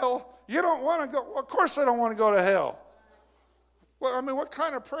to hell. You don't want to go. Well, of course I don't want to go to hell. Well, I mean, what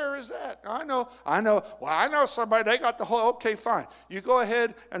kind of prayer is that? I know. Well, I know somebody, they got the Holy. Okay, fine. You go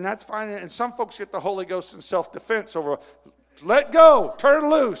ahead, and that's fine. And some folks get the Holy Ghost in self-defense over, let go,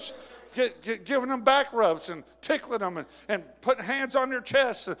 turn loose, giving them back rubs and tickling them and putting hands on their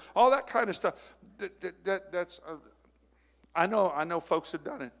chest and all that kind of stuff. I know folks have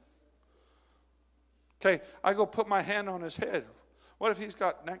done it. Okay, I go put my hand on his head. What if he's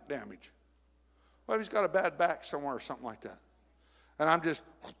got neck damage? What if he's got a bad back somewhere or something like that? And I'm just,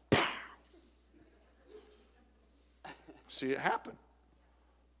 see it happen.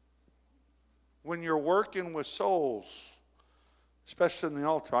 When you're working with souls, especially in the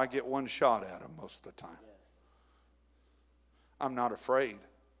altar, I get one shot at them most of the time. Yes. I'm not afraid.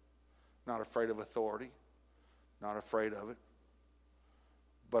 Not afraid of authority. Not afraid of it.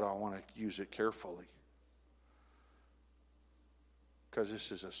 But I want to use it carefully. Because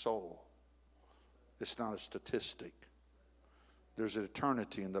this is a soul. It's not a statistic. There's an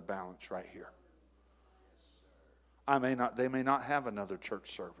eternity in the balance right here. They may not have another church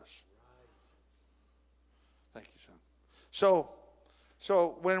service. Thank you, son.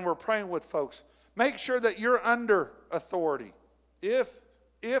 So when we're praying with folks, make sure that you're under authority. If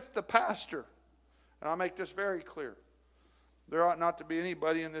the pastor, and I'll make this very clear, there ought not to be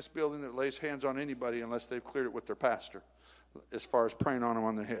anybody in this building that lays hands on anybody unless they've cleared it with their pastor, as far as praying on them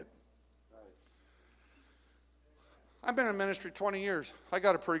on the head. I've been in ministry 20 years. I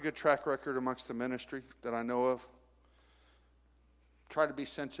got a pretty good track record amongst the ministry that I know of. Try to be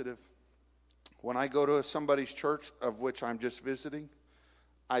sensitive. When I go to somebody's church of which I'm just visiting,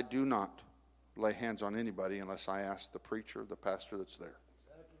 I do not lay hands on anybody unless I ask the preacher, the pastor that's there.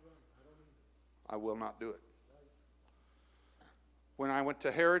 I will not do it. When I went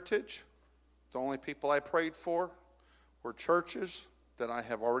to Heritage, the only people I prayed for were churches that I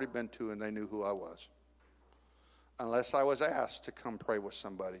have already been to and they knew who I was. Unless I was asked to come pray with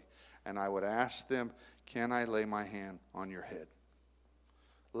somebody. And I would ask them, can I lay my hand on your head?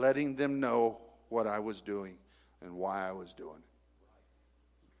 Letting them know what I was doing and why I was doing it.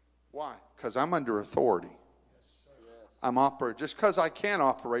 Why? Because I'm under authority. I'm operating. Just because I can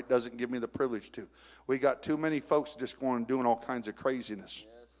operate doesn't give me the privilege to. We got too many folks just going and doing all kinds of craziness.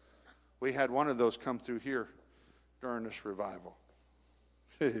 We had one of those come through here during this revival.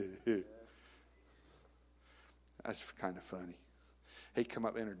 That's kind of funny. He come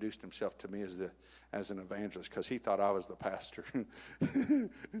up and introduced himself to me as an evangelist because he thought I was the pastor. And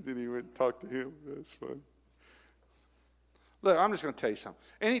then he went and talked to him. That's funny. Look, I'm just going to tell you something.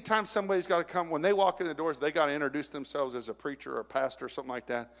 Anytime somebody's got to come, when they walk in the doors, they got to introduce themselves as a preacher or a pastor or something like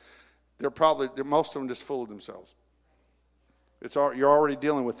that. Most of them just fool themselves. You're already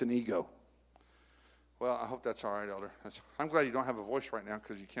dealing with an ego. Well, I hope that's all right, Elder. I'm glad you don't have a voice right now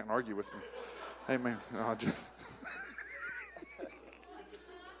because you can't argue with me. Amen. No,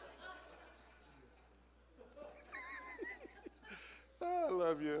 I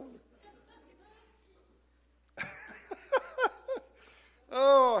love you.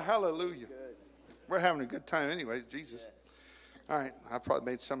 Oh, hallelujah. We're having a good time anyway, Jesus. All right, I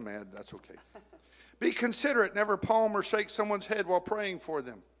probably made some mad. That's okay. Be considerate. Never palm or shake someone's head while praying for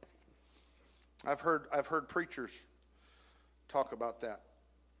them. I've heard preachers talk about that.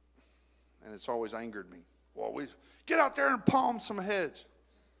 And it's always angered me. Well, get out there and palm some heads.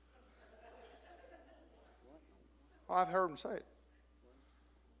 Well, I've heard them say it.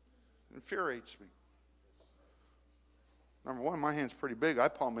 It infuriates me. Number one, my hand's pretty big. I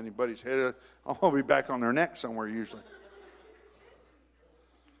palm anybody's head. I'll be back on their neck somewhere usually.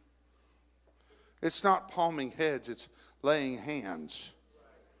 It's not palming heads. It's laying hands.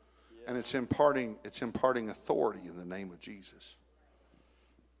 And it's imparting authority in the name of Jesus.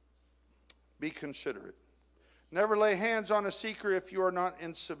 Be considerate. Never lay hands on a seeker if you are not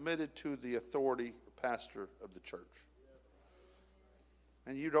submitted to the authority or pastor of the church.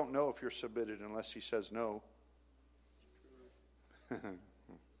 And you don't know if you're submitted unless he says no.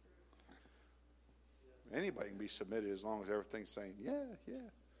 Anybody can be submitted as long as everything's saying, yeah.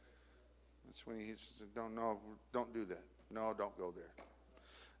 That's when he says, don't do that. No, don't go there.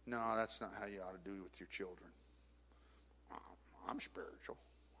 No, that's not how you ought to do it with your children. I'm spiritual.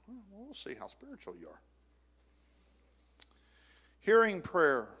 Well, we'll see how spiritual you are. Hearing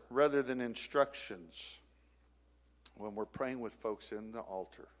prayer rather than instructions when we're praying with folks in the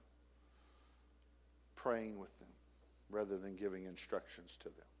altar. Praying with them rather than giving instructions to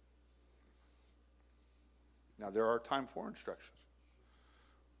them. Now, there are time for instructions.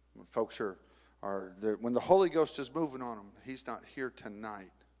 When folks when the Holy Ghost is moving on them, he's not here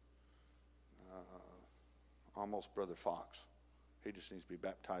tonight. Almost Brother Fox. He just needs to be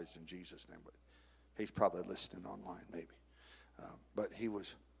baptized in Jesus' name. But he's probably listening online, maybe. But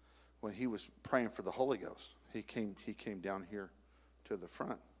when he was praying for the Holy Ghost, he came down here to the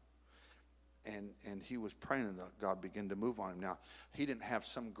front. And he was praying, and God began to move on him. Now, he didn't have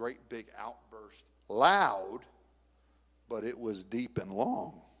some great big outburst loud, but it was deep and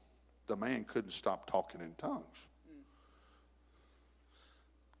long. The man couldn't stop talking in tongues.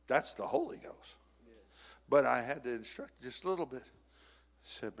 That's the Holy Ghost. But I had to instruct just a little bit. I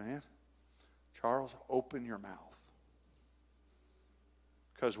said, man, Charles, open your mouth.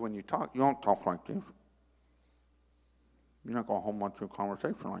 Because when you talk, you don't talk like this. You're not going to hold on to a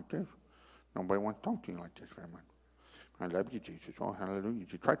conversation like this. Nobody wants to talk to you like this very much. I love you, Jesus. Oh, hallelujah.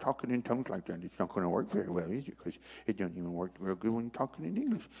 You try talking in tongues like that. It's not going to work very well, is it? Because it doesn't even work real good when you're talking in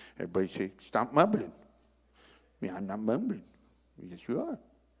English. Everybody say, stop mumbling. Yeah, I'm not mumbling. Yes, you are.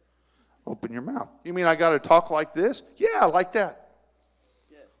 Open your mouth. You mean I got to talk like this? Yeah, like that.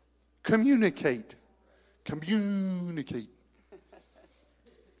 Yes. Communicate. Communicate. That's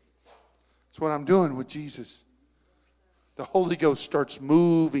what I'm doing with Jesus. The Holy Ghost starts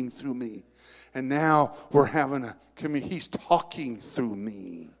moving through me. And now we're having he's talking through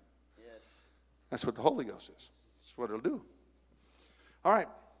me. Yes. That's what the Holy Ghost is. That's what it'll do. All right.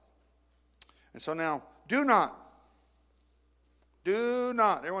 And so now, do not.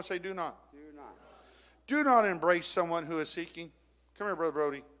 Everyone say do not. Do not. Do not embrace someone who is seeking. Come here, Brother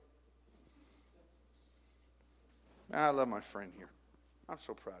Brody. I love my friend here. I'm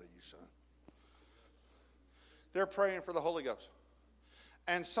so proud of you, son. They're praying for the Holy Ghost.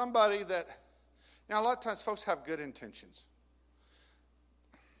 And somebody that, now a lot of times folks have good intentions.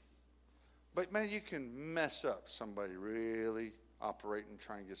 But man, you can mess up somebody really operating,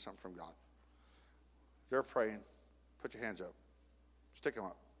 trying to get something from God. They're praying. Put your hands up. Stick them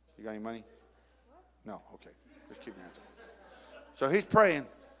up. You got any money? No? Okay. Just keep your hands up. So he's praying.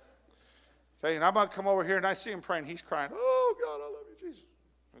 Okay, and I'm going to come over here and I see him praying. He's crying, oh, God, I love you, Jesus.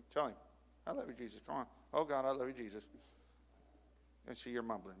 Tell him, I love you, Jesus. Come on. Oh, God, I love you, Jesus. And see, you're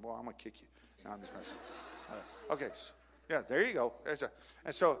mumbling. Well, I'm going to kick you. No, I'm just messing. Okay. Yeah, there you go.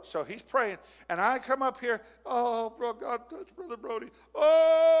 And so he's praying. And I come up here. Oh, bro, God, touch Brother Brody.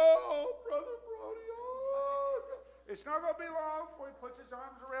 Oh, Brother Brody. Oh, God. It's not going to be long before he puts his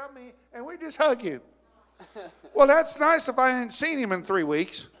arms around me and we just hug him. Well, that's nice if I hadn't seen him in 3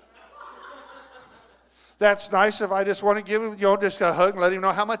 weeks. That's nice if I just want to give him, just a hug and let him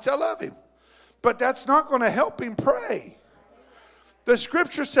know how much I love him. But that's not going to help him pray. The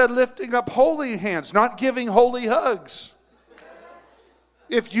scripture said lifting up holy hands, not giving holy hugs.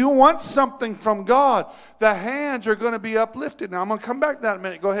 If you want something from God, the hands are going to be uplifted. Now, I'm going to come back to that in a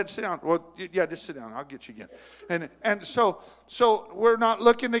minute. Go ahead and sit down. Well, yeah, just sit down. I'll get you again. And so we're not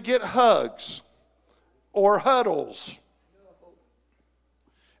looking to get hugs or huddles.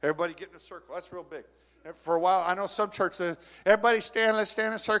 Everybody get in a circle. That's real big. For a while, I know some churches, everybody stand, let's stand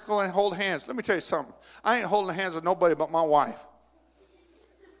in a circle and hold hands. Let me tell you something. I ain't holding hands with nobody but my wife.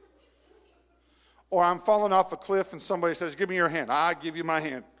 Or I'm falling off a cliff and somebody says, give me your hand. I give you my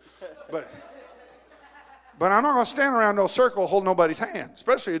hand. But I'm not going to stand around no circle hold nobody's hand,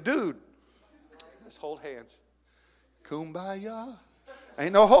 especially a dude. Let's hold hands. Kumbaya.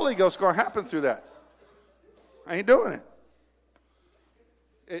 Ain't no Holy Ghost going to happen through that. I ain't doing it.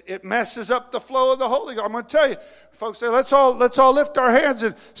 It messes up the flow of the Holy Ghost. I'm going to tell you, folks say, let's all lift our hands.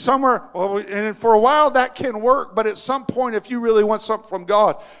 And and for a while that can work, but at some point, if you really want something from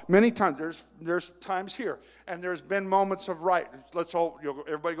God, many times there's times here, and there's been moments of right.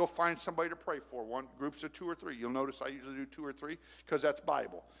 Everybody go find somebody to pray for. Groups of 2 or 3. You'll notice I usually do 2 or 3 because that's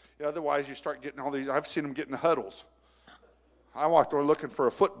Bible. Otherwise, you start getting all these. I've seen them getting huddles. I walked over looking for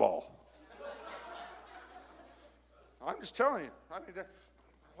a football. I'm just telling you. I mean.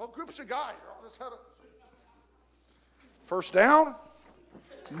 Well, groups of guys. First down,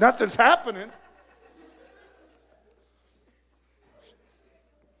 nothing's happening.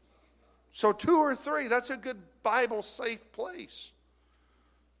 So 2 or 3, that's a good Bible-safe place.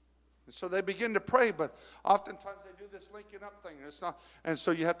 And so they begin to pray, but oftentimes they do this linking up thing. It's not, and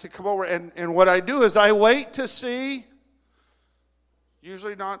so you have to come over. And what I do is I wait to see,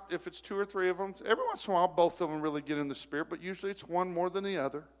 usually not if it's 2 or 3 of them. Every once in a while, both of them really get in the spirit, but usually it's one more than the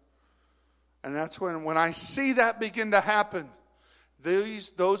other. And that's when I see that begin to happen,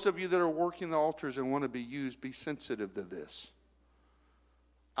 those of you that are working the altars and want to be used, be sensitive to this.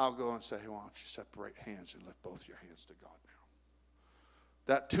 I'll go and say, hey, why don't you separate hands and lift both your hands to God now.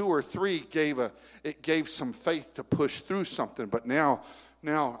 That 2 or 3 gave some faith to push through something, but now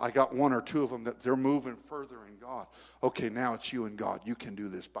I got 1 or 2 of them that they're moving further in God. Okay, now it's you and God. You can do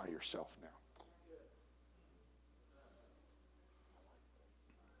this by yourself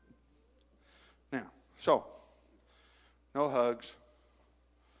now. Now, so, no hugs.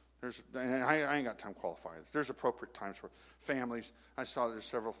 I ain't got time to qualify this. There's appropriate times for families. I saw there's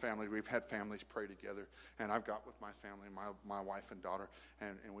several families. We've had families pray together, and I've got with my family, my wife and daughter,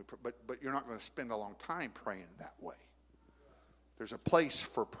 and we. But you're not going to spend a long time praying that way. There's a place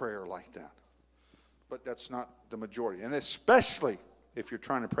for prayer like that, but that's not the majority, and especially if you're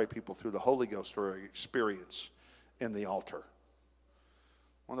trying to pray people through the Holy Ghost or experience in the altar.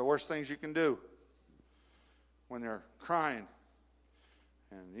 One of the worst things you can do when they're crying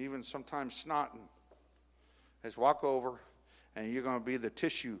and even sometimes snotting is walk over and you're going to be the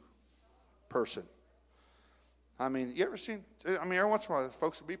tissue person. I mean, you ever seen, every once in a while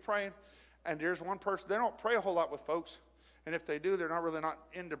folks will be praying and there's one person, they don't pray a whole lot with folks, and if they do, they're not really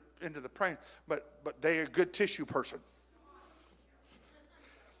into the praying, but they're a good tissue person.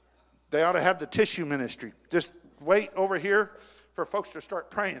 They ought to have the tissue ministry. Just wait over here for folks to start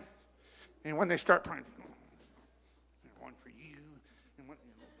praying. And when they start praying, one for you, and one,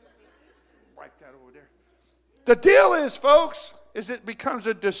 wipe that over there. The deal is, folks, is it becomes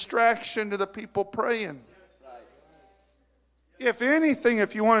a distraction to the people praying. If anything,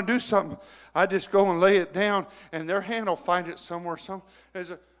 if you want to do something, I just go and lay it down, and their hand will find it somewhere.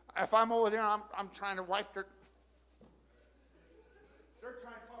 If I'm over there, I'm trying to wipe their. They're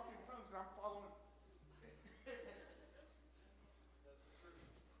trying to talk in tongues, and I'm following.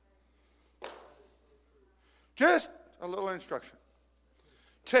 Just a little instruction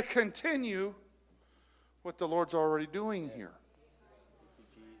to continue what the Lord's already doing here.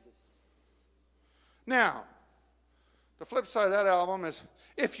 Now, the flip side of that album is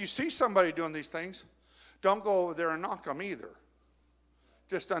if you see somebody doing these things, don't go over there and knock them either.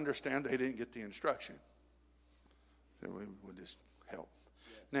 Just understand they didn't get the instruction. Then we would just help.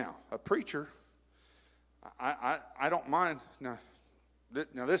 Yes. Now, a preacher, I don't mind. Now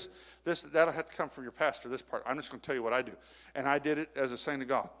this that'll have to come from your pastor, this part. I'm just going to tell you what I do. And I did it as a saint of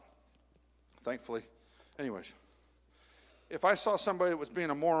God. Thankfully. Anyways, if I saw somebody that was being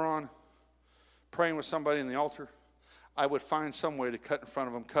a moron, praying with somebody in the altar, I would find some way to cut in front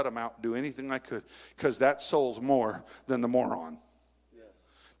of them, cut them out, do anything I could, because that soul's more than the moron. Yes.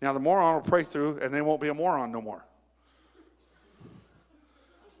 Now, the moron will pray through, and they won't be a moron no more.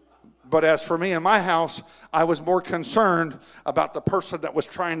 But as for me and my house, I was more concerned about the person that was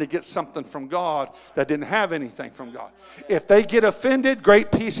trying to get something from God that didn't have anything from God. If they get offended,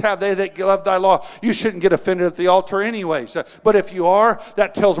 great peace have they that love thy law. You shouldn't get offended at the altar anyways. But if you are,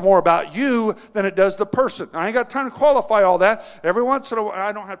 that tells more about you than it does the person. I ain't got time to qualify all that. Every once in a while,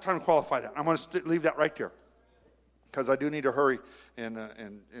 I don't have time to qualify that. I'm going to leave that right there because I do need to hurry, and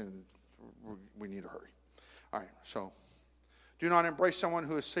we need to hurry. All right, so. Do not embrace someone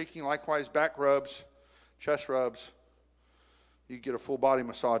who is seeking likewise back rubs, chest rubs. You get a full body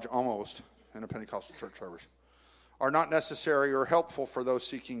massage almost in a Pentecostal church service. Are not necessary or helpful for those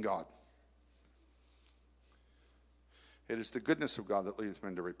seeking God. It is the goodness of God that leads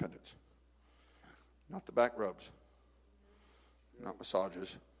men to repentance. Not the back rubs. Not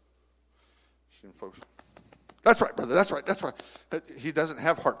massages. Seeing folks. That's right, brother. That's right. That's right. He doesn't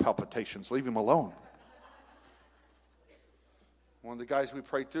have heart palpitations. Leave him alone. One of the guys we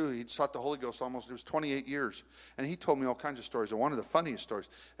prayed through, he sought the Holy Ghost it was 28 years. And he told me all kinds of stories. And one of the funniest stories,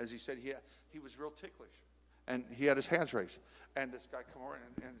 as he said, he was real ticklish. And he had his hands raised. And this guy come over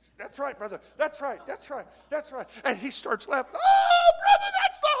and that's right, brother. That's right. That's right. That's right. And he starts laughing. Oh, brother,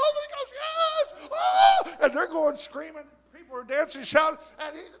 that's the Holy Ghost. Yes. Oh. And they're going screaming. People are dancing, shouting.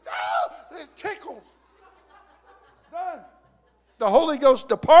 And he's, no, it tickles. Done. The Holy Ghost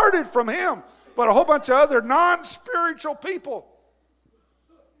departed from him. But a whole bunch of other non-spiritual people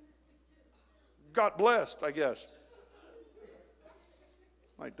got blessed, I guess.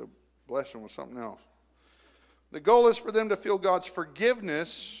 Like to bless them with something else. The goal is for them to feel God's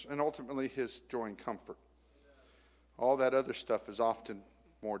forgiveness and ultimately His joy and comfort. All that other stuff is often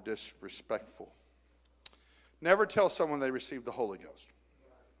more disrespectful. Never tell someone they received the Holy Ghost.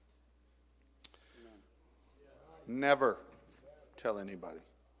 Never tell anybody.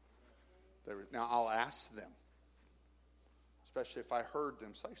 Now, I'll ask them, especially if I heard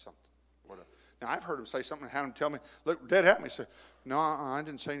them say something. Now, I've heard them say something and had them tell me, look, dead at me. Say, no, I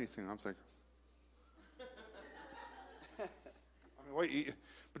didn't say anything. I'm thinking. Wait,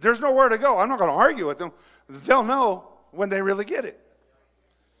 but there's nowhere to go. I'm not going to argue with them. They'll know when they really get it.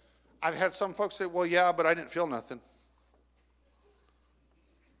 I've had some folks say, well, yeah, but I didn't feel nothing.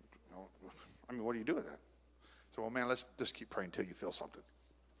 I mean, what do you do with that? So, well, man, let's just keep praying until you feel something.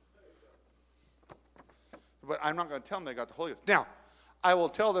 But I'm not going to tell them they got the Holy Ghost. Now, I will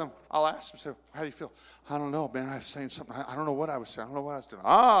tell them, I'll ask them, say, how do you feel? I don't know, man. I was saying something. I don't know what I was saying. I don't know what I was doing.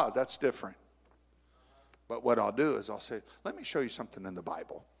 Ah, that's different. But what I'll do is I'll say, let me show you something in the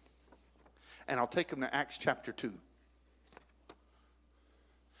Bible. And I'll take them to Acts chapter 2.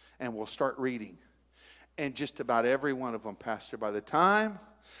 And we'll start reading. And just about every one of them, Pastor, by the time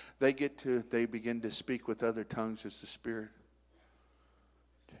they begin to speak with other tongues as the Spirit.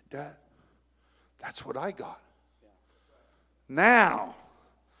 That's what I got. Now,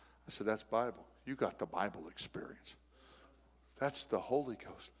 I said, that's Bible. You got the Bible experience. That's the Holy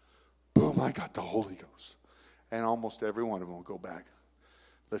Ghost. Boom, I got the Holy Ghost. And almost every one of them will go back,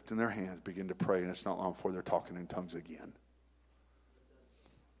 lifting their hands, begin to pray, and it's not long before they're talking in tongues again.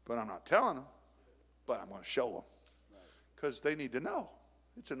 But I'm not telling them, but I'm going to show them. Because they need to know.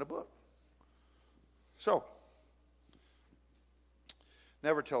 It's in the book. So,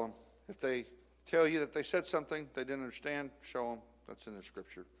 never tell them. If they tell you that they said something they didn't understand, show them. That's in the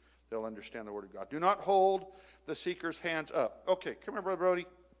scripture. They'll understand the word of God. Do not hold the seeker's hands up. Okay, come here, Brother Brody.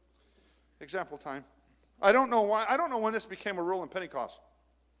 Example time. I don't know why. I don't know when this became a rule in Pentecost.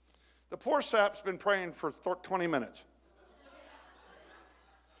 The poor sap's been praying for 20 minutes.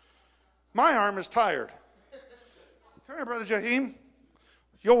 My arm is tired. Come here, Brother Jaheim.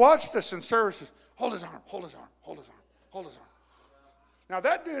 You'll watch this in services. Hold his arm, hold his arm, hold his arm, hold his arm. Now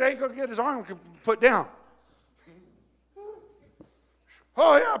that dude ain't going to get his arm put down.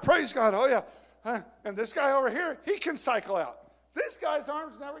 Oh yeah, praise God, oh yeah. And this guy over here, he can cycle out. This guy's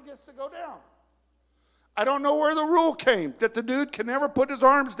arms never gets to go down. I don't know where the rule came that the dude can never put his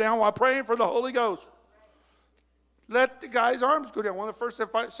arms down while praying for the Holy Ghost. Let the guy's arms go down. One of the first,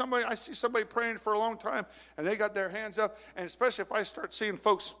 I see somebody praying for a long time, and they got their hands up, and especially if I start seeing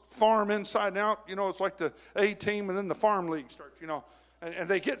folks farm inside and out, it's like the A team, and then the farm league starts, and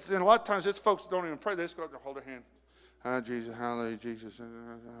they get, and a lot of times it's folks that don't even pray. They just go up and hold their hand. Jesus, hallelujah, Jesus.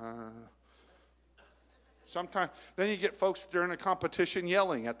 Sometimes, then you get folks during a competition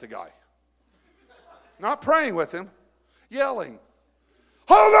yelling at the guy. Not praying with him, yelling.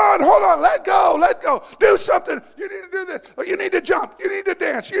 Hold on, let go, do something. You need to do this. Or you need to jump, you need to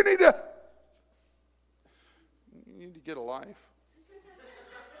dance, you need to get a life.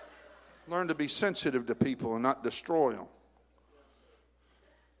 Learn to be sensitive to people and not destroy them.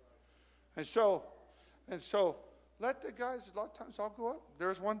 And so, let the guys, a lot of times I'll go up.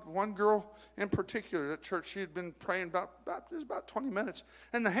 There's one girl in particular at church, she had been praying about 20 minutes,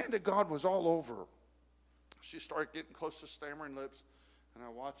 and the hand of God was all over her. She started getting close to stammering lips. And I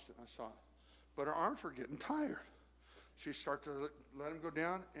watched it and I saw it. But her arms were getting tired. She started to let them go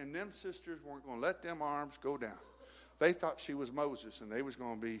down, and them sisters weren't going to let them arms go down. They thought she was Moses, and they was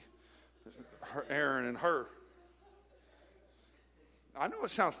going to be Aaron and her. I know it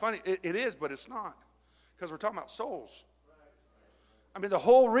sounds funny. It is, but it's not. Because we're talking about souls. I mean, the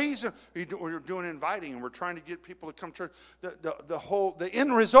whole reason we're doing inviting and we're trying to get people to come to church, the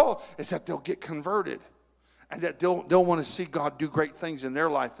end result is that they'll get converted. And that they'll want to see God do great things in their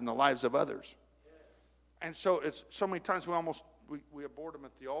life and the lives of others. And so it's so many times we abort them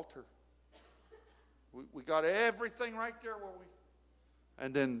at the altar. We got everything right there where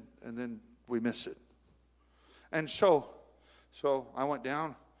and then we miss it. And so I went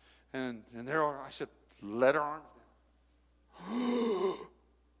down and there I said, let her arms down.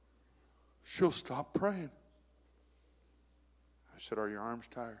 She'll stop praying. I said, are your arms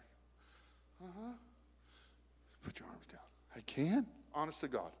tired? Uh-huh. Put your arms down. I can. Honest to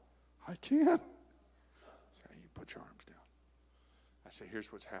God. I can. You put your arms down. I said,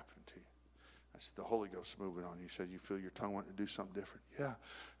 here's what's happening to you. I said, the Holy Ghost's moving on you. He said, you feel your tongue wanting to do something different? Yeah.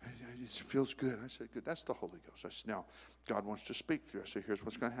 It feels good. I said, good. That's the Holy Ghost. I said, now, God wants to speak through. I said, here's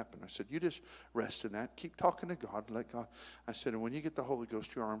what's going to happen. I said, you just rest in that. Keep talking to God. Let God. I said, and when you get the Holy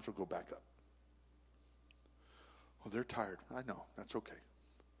Ghost, your arms will go back up. Well, they're tired. I know. That's okay.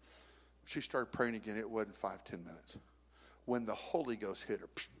 She started praying again. It wasn't 5-10 minutes. When the Holy Ghost hit her,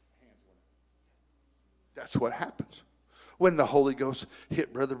 hands went up. That's what happens. When the Holy Ghost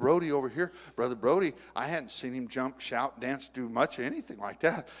hit Brother Brody over here, Brother Brody, I hadn't seen him jump, shout, dance, do much of anything like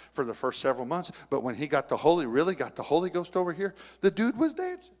that for the first several months. But when he really got the Holy Ghost over here, the dude was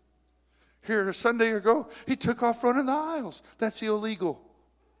dancing. Here a Sunday ago, he took off running the aisles. That's illegal.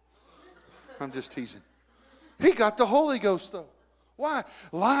 I'm just teasing. He got the Holy Ghost though. Why?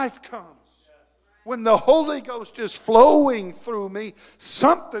 Life comes. When the Holy Ghost is flowing through me,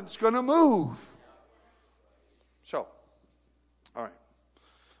 something's going to move. So, all right.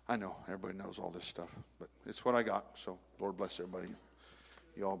 I know everybody knows all this stuff, but it's what I got. So, Lord bless everybody.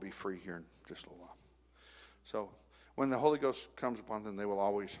 You all be free here in just a little while. So, when the Holy Ghost comes upon them, they will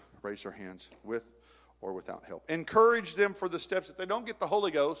always raise their hands with or without help. Encourage them for the steps. If they don't get the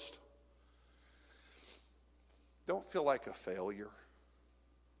Holy Ghost, don't feel like a failure.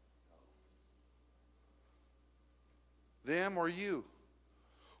 Them or you.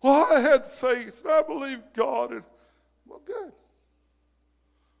 Well, I had faith and I believed God. And, well, good.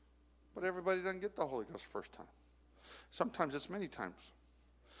 But everybody doesn't get the Holy Ghost the first time. Sometimes it's many times.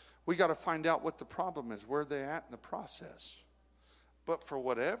 We got to find out what the problem is, where they're at in the process. But for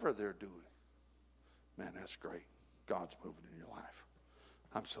whatever they're doing, man, that's great. God's moving in your life.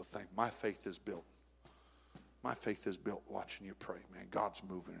 I'm so thankful. My faith is built. My faith is built watching you pray, man. God's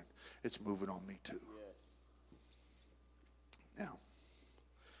moving. It's moving on me too. Now,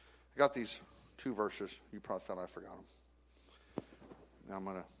 I got these 2 verses. You probably thought I forgot them. Now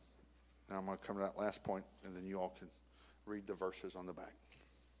I'm gonna come to that last point, and then you all can read the verses on the back.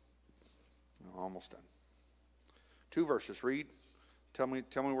 I'm almost done. 2 verses. Read. Tell me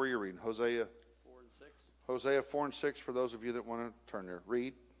where you're reading. Hosea 4 and 6. Hosea 4 and 6 for those of you that want to turn there.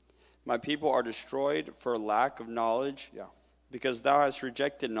 Read. My people are destroyed for lack of knowledge. Yeah. Because thou hast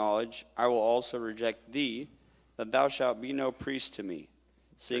rejected knowledge, I will also reject thee, that thou shalt be no priest to me.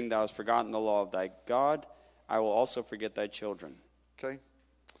 Seeing thou hast forgotten the law of thy God, I will also forget thy children. Okay.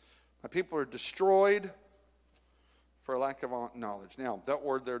 My people are destroyed for lack of knowledge. Now, that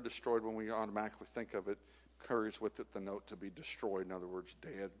word there, destroyed, when we automatically think of it, carries with it the note to be destroyed. In other words,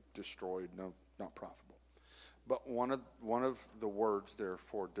 dead, destroyed, no, not profitable. But one of the words there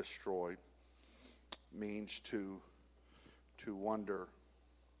for destroyed means to wonder,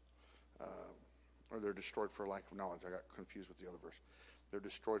 or they're destroyed for a lack of knowledge. I got confused with the other verse. They're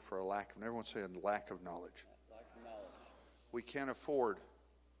destroyed for a lack of, everyone say a lack of knowledge. Lack of knowledge. We can't afford,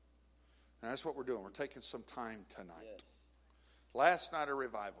 and that's what we're doing. We're taking some time tonight. Yes. Last night a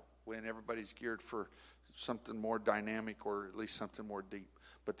revival, when everybody's geared for something more dynamic or at least something more deep.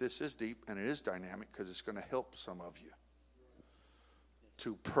 But this is deep and it is dynamic because it's going to help some of you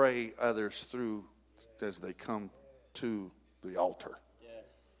to pray others through as they come to the altar.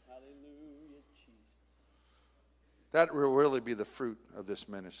 Yes. Hallelujah, Jesus. That will really be the fruit of this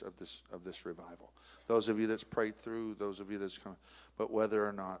ministry, of this revival. Those of you that's prayed through, those of you that's come, but whether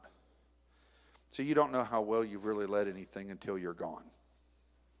or not. See, you don't know how well you've really led anything until you're gone.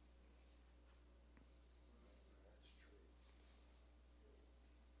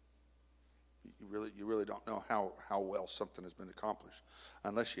 You really don't know how well something has been accomplished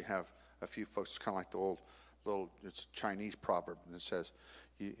unless you have a few folks. It's kind of like the old little, it's a Chinese proverb, and it says,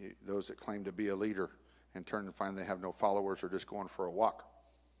 those that claim to be a leader and turn and find they have no followers are just going for a walk.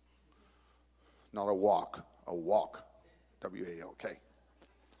 Not a walk, a walk. W-A-L-K.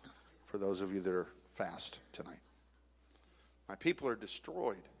 For those of you that are fast tonight. My people are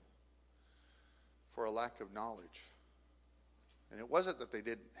destroyed for a lack of knowledge. And it wasn't that they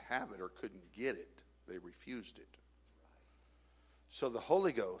didn't have it or couldn't get it. They refused it. So the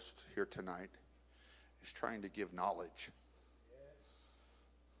Holy Ghost here tonight is trying to give knowledge.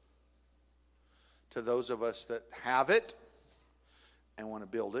 To those of us that have it and want to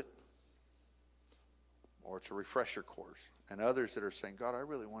build it. Or it's a refresher course. And others that are saying, God, I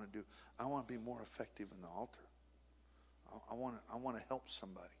really want to I want to be more effective in the altar. I want to help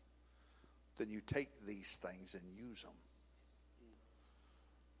somebody. Then you take these things and use them.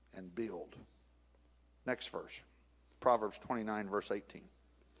 And build. Next verse. Proverbs 29, verse 18.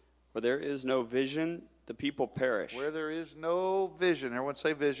 Where there is no vision, the people perish. Where there is no vision. Everyone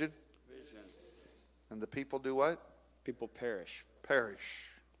say vision. Vision. And the people do what? People perish.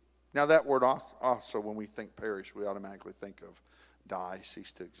 Perish. Now that word also, when we think perish, we automatically think of die,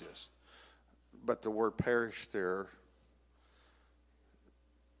 cease to exist. But the word perish there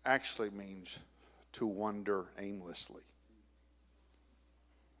actually means to wander aimlessly.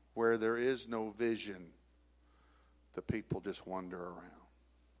 Where there is no vision, the people just wander around.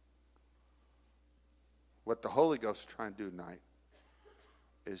 What the Holy Ghost is trying to do tonight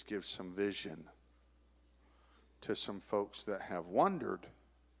is give some vision to some folks that have wandered,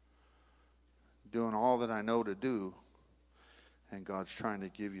 doing all that I know to do, And God's trying to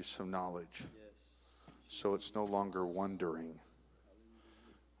give you some knowledge. So it's no longer wondering,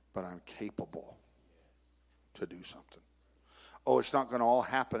 but I'm capable to do something. Oh, it's not going to all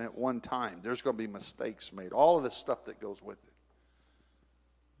happen at one time. There's going to be mistakes made. All of the stuff that goes with it.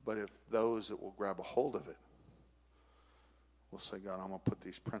 But if those that will grab a hold of it will say, God, I'm going to put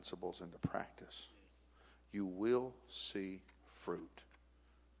these principles into practice, you will see fruit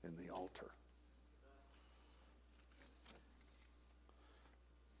in the altar.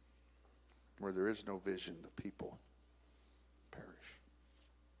 Where there is no vision, the people perish.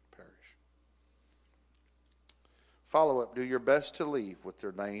 Follow up. Do your best to leave with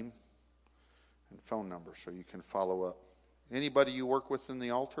their name and phone number so you can follow up. Anybody you work with in the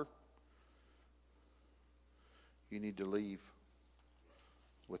altar, you need to leave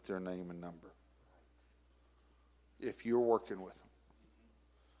with their name and number. If you're working with them,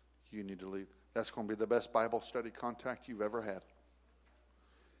 you need to leave. That's going to be the best Bible study contact you've ever had,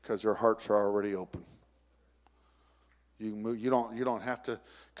 because their hearts are already open. You don't have to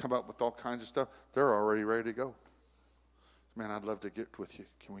come up with all kinds of stuff. They're already ready to go. Man, I'd love to get with you.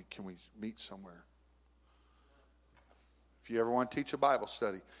 Can we meet somewhere? If you ever want to teach a Bible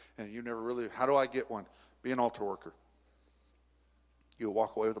study and you never really, how do I get one? Be an altar worker. You'll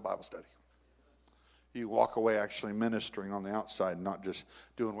walk away with a Bible study. You walk away actually ministering on the outside, not just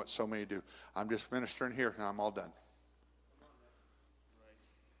doing what so many do. I'm just ministering here and I'm all done.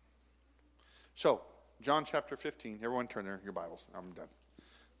 So, John chapter 15. Everyone turn there in your Bibles. I'm done.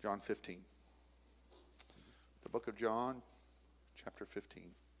 John 15. The book of John, chapter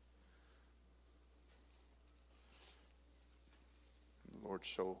 15. The Lord's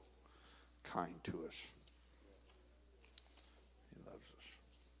so kind to us. He loves us.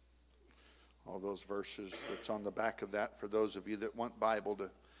 All those verses that's on the back of that, for those of you that want Bible to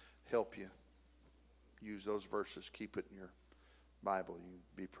help you, use those verses. Keep it in your Bible. You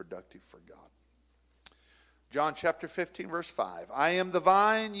can be productive for God. John chapter 15, verse 5. I am the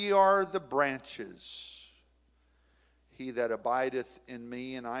vine, ye are the branches. He that abideth in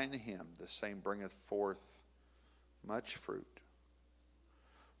me, and I in him, the same bringeth forth much fruit.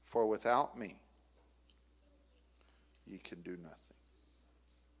 For without me, ye can do nothing.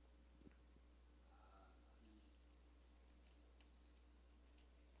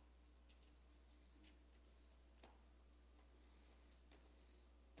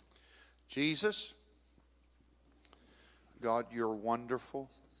 Jesus, God, you're wonderful,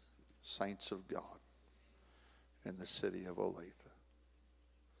 saints of God in the city of Olathe.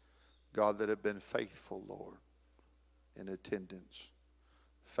 God, that have been faithful, Lord, in attendance,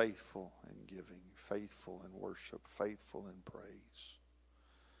 faithful in giving, faithful in worship, faithful in praise,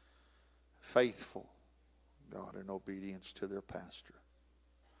 faithful, God, in obedience to their pastor.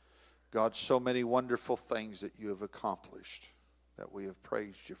 God, so many wonderful things that you have accomplished that we have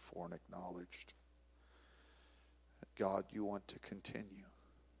praised you for and acknowledged. God, you want to continue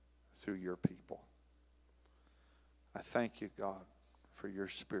through your people. I thank you, God, for your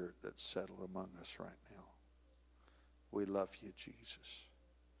spirit that's settled among us right now. We love you, Jesus.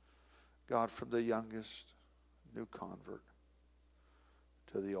 God, from the youngest new convert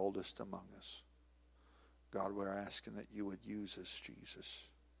to the oldest among us, God, we're asking that you would use us, Jesus.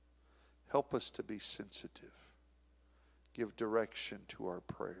 Help us to be sensitive. Give direction to our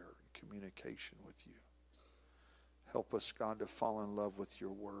prayer and communication with you. Help us, God, to fall in love with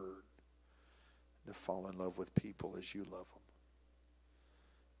your word, to fall in love with people as you love them.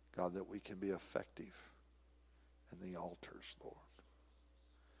 God, that we can be effective in the altars, Lord.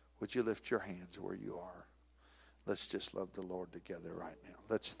 Would you lift your hands where you are? Let's just love the Lord together right now.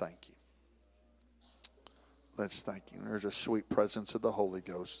 Let's thank him. Let's thank him. There's a sweet presence of the Holy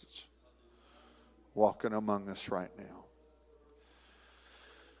Ghost that's walking among us right now.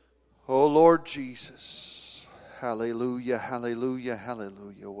 Oh, Lord Jesus. Hallelujah, hallelujah,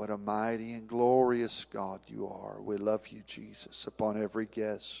 hallelujah. What a mighty and glorious God you are. We love you, Jesus, upon every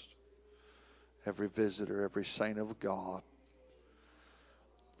guest, every visitor, every saint of God.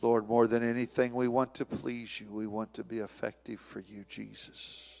 Lord, more than anything, we want to please you. We want to be effective for you,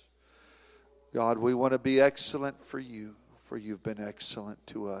 Jesus. God, we want to be excellent for you've been excellent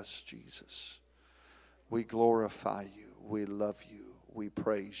to us, Jesus. We glorify you. We love you. We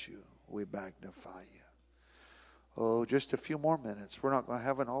praise you. We magnify you. Oh, just a few more minutes. We're not going to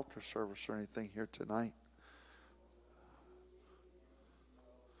have an altar service or anything here tonight.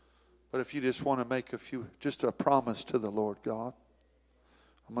 But if you just want to make just a promise to the Lord, God,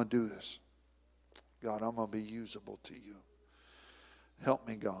 I'm going to do this. God, I'm going to be usable to you. Help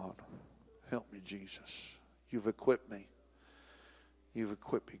me, God. Help me, Jesus. You've equipped me. You've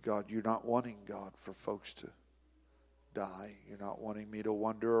equipped me, God. You're not wanting, God, for folks to die. You're not wanting me to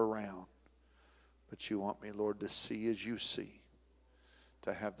wander around. But you want me, Lord, to see as you see.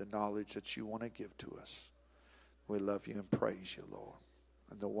 To have the knowledge that you want to give to us. We love you and praise you, Lord.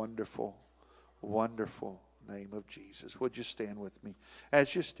 In the wonderful, wonderful name of Jesus. Would you stand with me?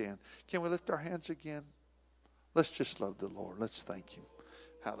 As you stand, can we lift our hands again? Let's just love the Lord. Let's thank him.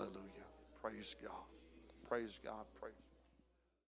 Hallelujah. Praise God. Praise God. Praise God.